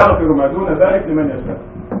 وَيَغْفِرُ مَا دُونَ ذَلِكَ لِمَنْ يَشَاءُ.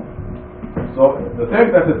 So the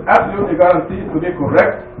thing that is absolutely guaranteed to be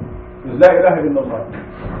correct is La ilaha illallah,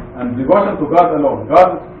 and devotion to God alone.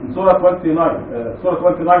 God in Surah 29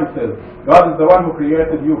 says, God is the one who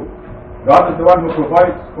created you. God is the one who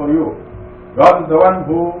provides for you. God is the one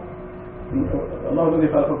who God is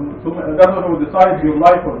the one who decides your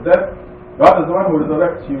life or death. God is the one who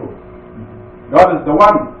resurrects you. God is the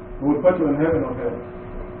one who will put you in heaven or hell.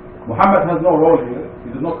 Muhammad has no role here.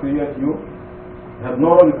 He did not create you. He has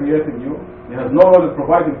no role in creating you. He has no role in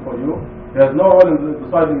providing for you. He has no role in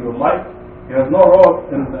deciding your life. He has no role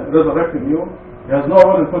in resurrecting you. He has no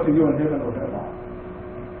role in putting you in heaven or hell.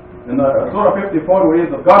 In Surah 54 we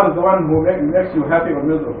read that God is the one who makes you happy or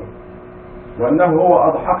miserable. وَأَنَّهُ هُوَ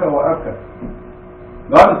أَضْحَكَ وَأَبْكَى.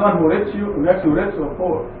 God is the one who makes you rich or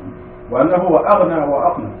poor. وَأَنَّهُ هُوَ أَغْنَى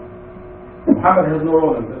وَأَقْنَى. Muhammad has no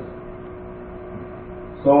role in this.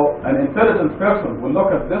 So an intelligent person will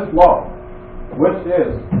look at this law, which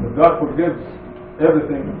is that God forgives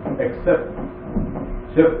everything except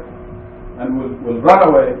shirk, and will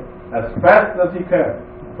run away as fast as he can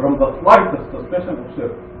from the slightest suspicion of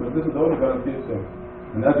shirk, because this is the only guarantee of shirk.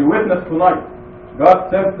 And as you witness tonight,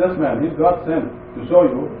 God sent this man, he's God sent to show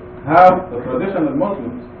you how the traditional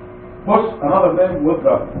Muslims push another name with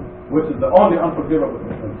God, which is the only unforgivable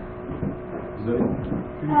offense.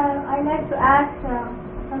 I'd like to ask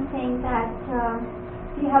something that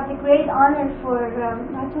we have the great honor for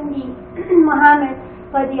not only Muhammad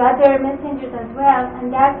but the other messengers as well,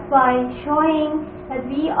 and that's by showing that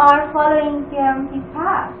we are following his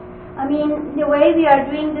path. I mean, the way we are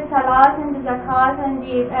doing the Salat and the Zakat and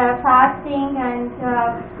the fasting and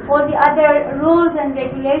all the other rules and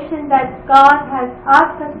regulations that God has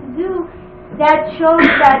asked us to do, that shows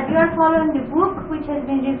that we are following the book which has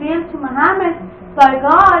been revealed to Muhammad by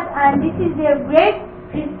God, and this is their great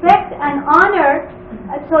respect and honor.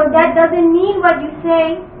 So that doesn't mean what you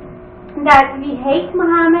say, that we hate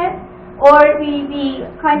Muhammad or we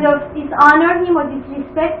kind of dishonor him or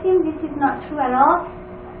disrespect him. This is not true at all,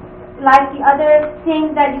 like the other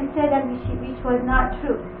things that you said and which was not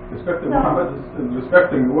true. Respecting Muhammad is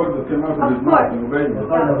respecting the word that came out of his mouth and obeying it.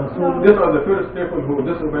 These are the first people who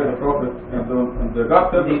disobey the Prophet, and the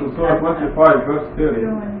God said this in Surah 25 verse 30.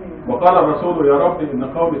 وقال الرسول يا رب إن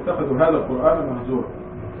قومي اتخذوا هذا القرآن مهجورا.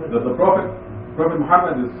 That the Prophet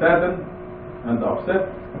Muhammad is saddened and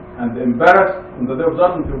upset and embarrassed on the day of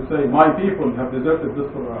judgment. He will say, my people have deserted this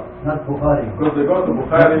Quran. Not Bukhari. Because they go to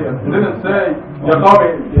Bukhari and he didn't say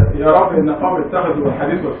يا رب إن قومي اتخذوا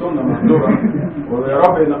الحديث والسنة مهجورا ويا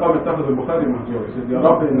رب إن قومي اتخذوا البخاري مهجورا. He said يا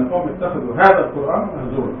رب إن قومي اتخذوا هذا القرآن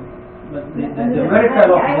مهجورا. But the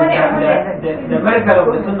miracle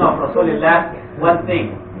of the Sunnah of Rasulullah, one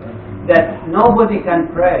thing, that nobody can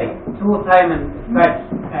pray 2 times in Fajr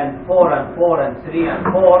and 4 and 4 and 3 and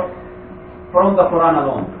 4 from the Quran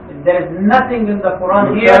alone. There is nothing in the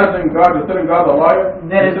Quran here. You're telling God a liar.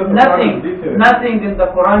 There is nothing in the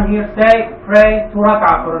Quran here say pray 2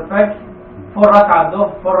 rak'ah for Fajr, 4 rak'ah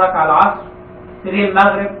Dhuhr, 4 rak'ah al-Asr, 3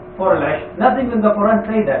 al-Maghrib, 4 al-Isha. Nothing in the Quran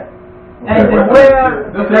say that. And where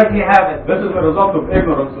does he have it? This is the result of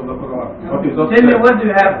ignorance of the Quran. Tell me, where do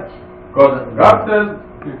you have it? Because God says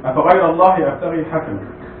أفغير الله أبتغي حكما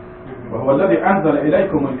وهو الذي أنزل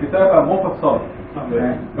إليكم الكتاب مفصلا.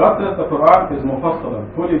 God says the Quran is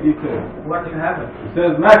مفصلا, fully detailed. Where do you have it? It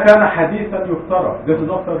says ما كان حديثا يفترى. This is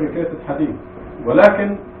not fabricated hadith.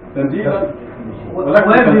 ولكن تنزيلا.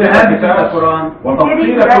 Where do you have it in the Quran?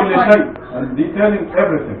 وتفصيل كل شيء, and detailing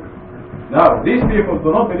everything. Now, these people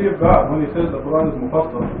do not believe God when He says the Quran is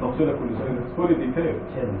mufassal, tafsila kulli shay, it's fully detailed.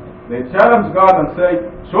 They challenge God and say,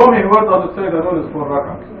 show me where does it say the rule is 4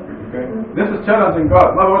 rak'ahs. Okay? This is challenging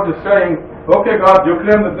God. Not what is saying, okay God, you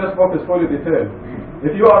claim that this book is fully detailed.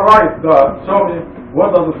 If you are right, God, show me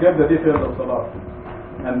what does it give the details of Salat.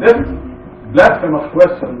 And this blasphemous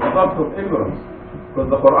question was not from ignorance, because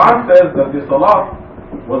the Quran says that the Salat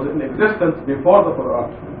was in existence before the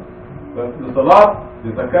Quran. But the Salat,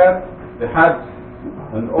 the Zakat, the Hajj,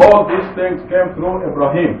 and all these things came through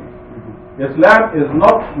Ibrahim. Islam is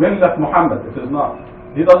not Millat Muhammad. It is not.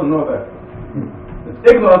 He doesn't know that.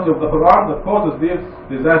 It's ignorance of the Quran that causes these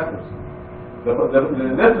disasters.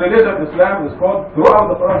 This religion, Islam, is called, throughout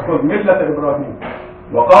the Quran, it's called ملة إبراهيم.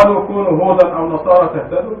 وقالوا كونوا هودا أو نصارى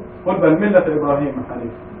تهتدوا قل بل ملة إبراهيم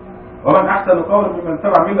حنيف ومن أحسن قولا ممن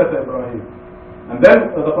تبع ملة إبراهيم. And then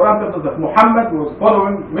the Quran tells us that Muhammad was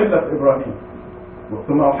following ملة إبراهيم.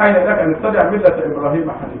 ثم أوحينا إليك أن اتبع ملة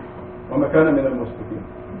إبراهيم حنيف وما كان من المشركين.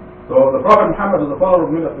 So the Prophet Muhammad is a follower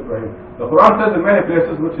of Millat Ibrahim. The Quran says in many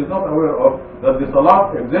places, which is not aware of, that the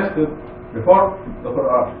Salat existed before the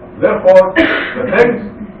Quran. Therefore, the things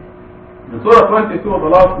in Surah 22, the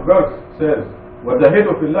last verse says,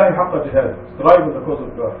 وَجَاهِدُوا فِي اللَّهِ حَقَّ جِهَادٍ, strive in the cause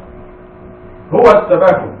of God. هو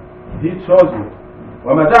اجتباكم, He chose you.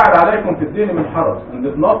 وَمَا جَعَلَ عَلَيْكُمْ فِي الدِّينِ مِنْ حَرَجٍ, and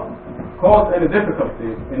did not cause any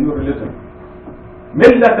difficulty in your religion.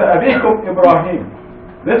 مِلَّةَ أَبِيكُمْ إِبْرَاهِيم,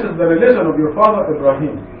 this is the religion of your father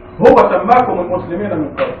Ibrahim. هو سماكم المسلمين من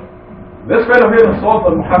قبل. This fellow here insults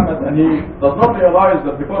Muhammad, and he does not realize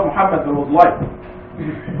that before Muhammad there was light.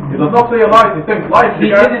 He does not realize, he thinks light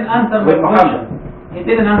began with Muhammad. He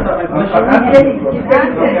didn't answer my question.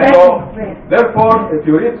 So, therefore, if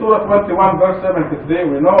you read Surah 21 verse 73,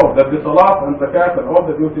 we know that the Salat and Zakat and all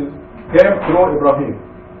the duties came through Ibrahim.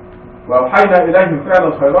 وَأَوْحَيْنَا إِلَيْهِمْ فِعْلَ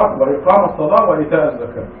الْخَيْرَاتِ وَإِقَامَ الصَّلَاةِ وَإِيتَاءَ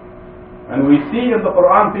الزَّكَاةِ. And we see in the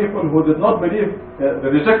Quran people who did not believe, they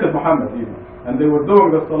rejected Muhammad even, and they were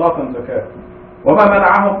doing the Salat and Zakat. وَمَا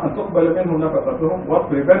مَنَعَهُمْ أَن تُقْبَلَ مِنْهُمْ نَفَقَتُهُمْ, what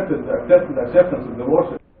prevented the acceptance of the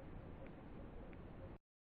worship